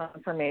enough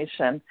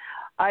confirmation,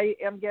 I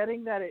am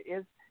getting that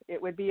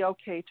it would be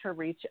okay to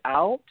reach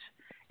out.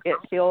 It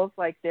feels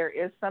like there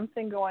is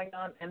something going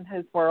on in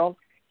his world.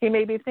 He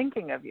may be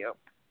thinking of you,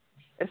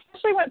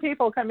 especially when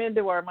people come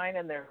into our mind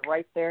and they're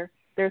right there.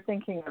 They're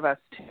thinking of us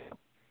too.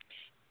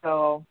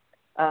 So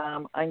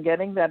I'm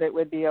getting that it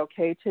would be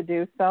okay to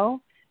do so.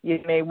 You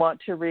may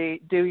want to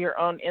do your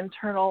own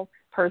internal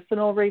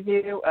personal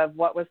review of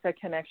what was the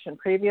connection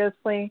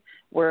previously,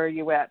 where are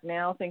you at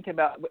now. Think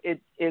about,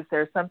 is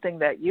there something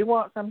that you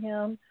want from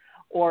him,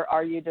 or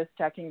are you just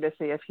checking to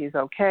see if he's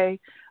okay?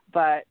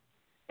 But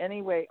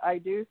anyway, I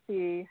do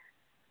see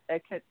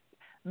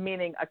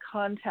meaning a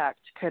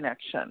contact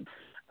connection,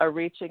 a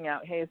reaching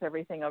out, hey, is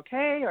everything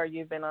okay, or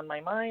you've been on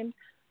my mind,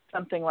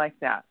 something like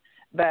that.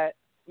 But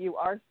you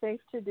are safe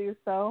to do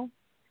so.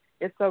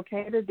 It's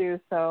okay to do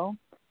so.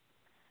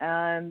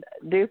 And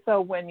do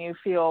so when you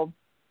feel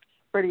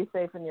pretty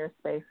safe in your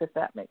space, if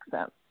that makes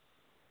sense.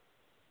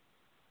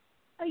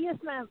 Yes,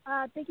 ma'am.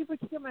 Thank you for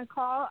taking my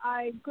call.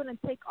 I'm going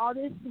to take all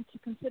this into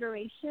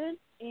consideration,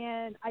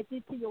 and I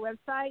did see your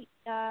website.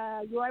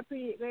 You are a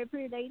very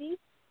pretty lady,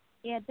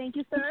 and thank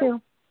you, sir. Thank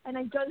you. And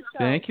I enjoyed the show.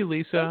 Thank you,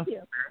 Lisa. Thank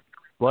you.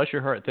 Bless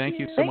your heart. Thank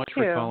you so much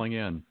for calling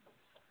in.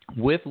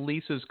 With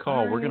Lisa's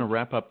call, we're going to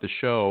wrap up the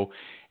show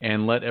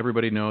and let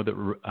everybody know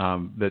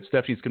that that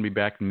Stephanie's going to be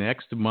back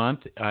next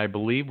month. I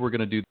believe we're going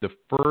to do the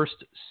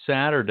first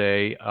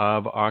Saturday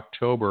of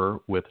October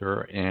with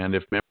her, and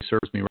if memory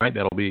serves me right,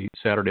 that'll be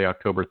Saturday,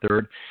 October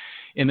 3rd.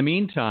 In the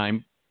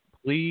meantime,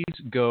 please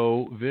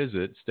go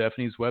visit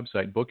Stephanie's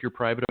website, book your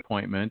private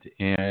appointment,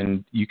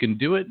 and you can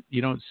do it,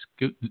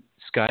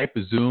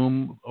 Skype,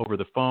 Zoom, over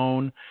the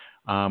phone,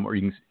 or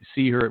you can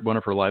see her at one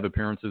of her live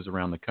appearances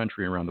around the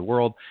country, around the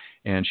world,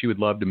 and she would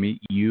love to meet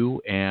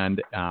you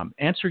and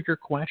answer your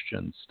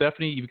questions.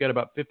 Stephanie, you've got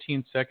about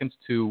 15 seconds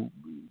to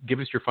give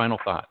us your final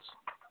thoughts.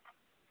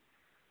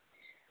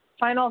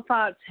 Final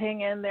thoughts,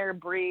 hang in there,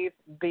 breathe,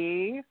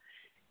 be.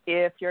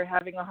 If you're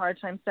having a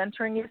hard time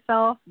centering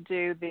yourself,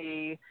 do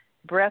the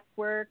breath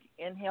work.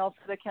 Inhale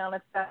for the count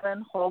of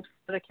 7, hold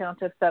for the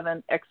count of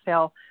 7,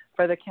 exhale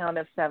for the count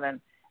of 7.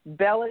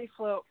 Belly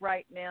float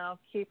right now.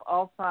 Keep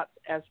all thoughts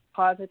as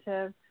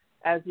positive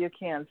as you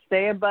can.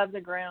 Stay above the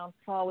ground.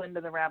 Fall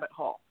into the rabbit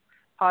hole.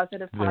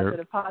 Positive,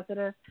 positive,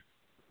 positive.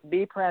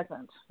 Be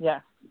present.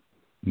 Yes.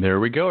 There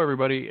we go,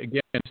 everybody.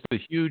 Again, just a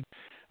huge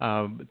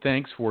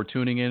thanks for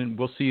tuning in.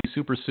 We'll see you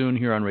super soon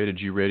here on Rated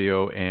G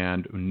Radio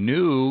and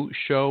new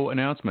show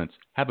announcements.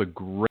 Have a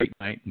great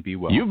night and be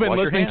well. You've been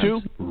Wash listening to your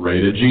hands.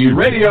 Rated G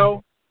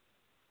Radio.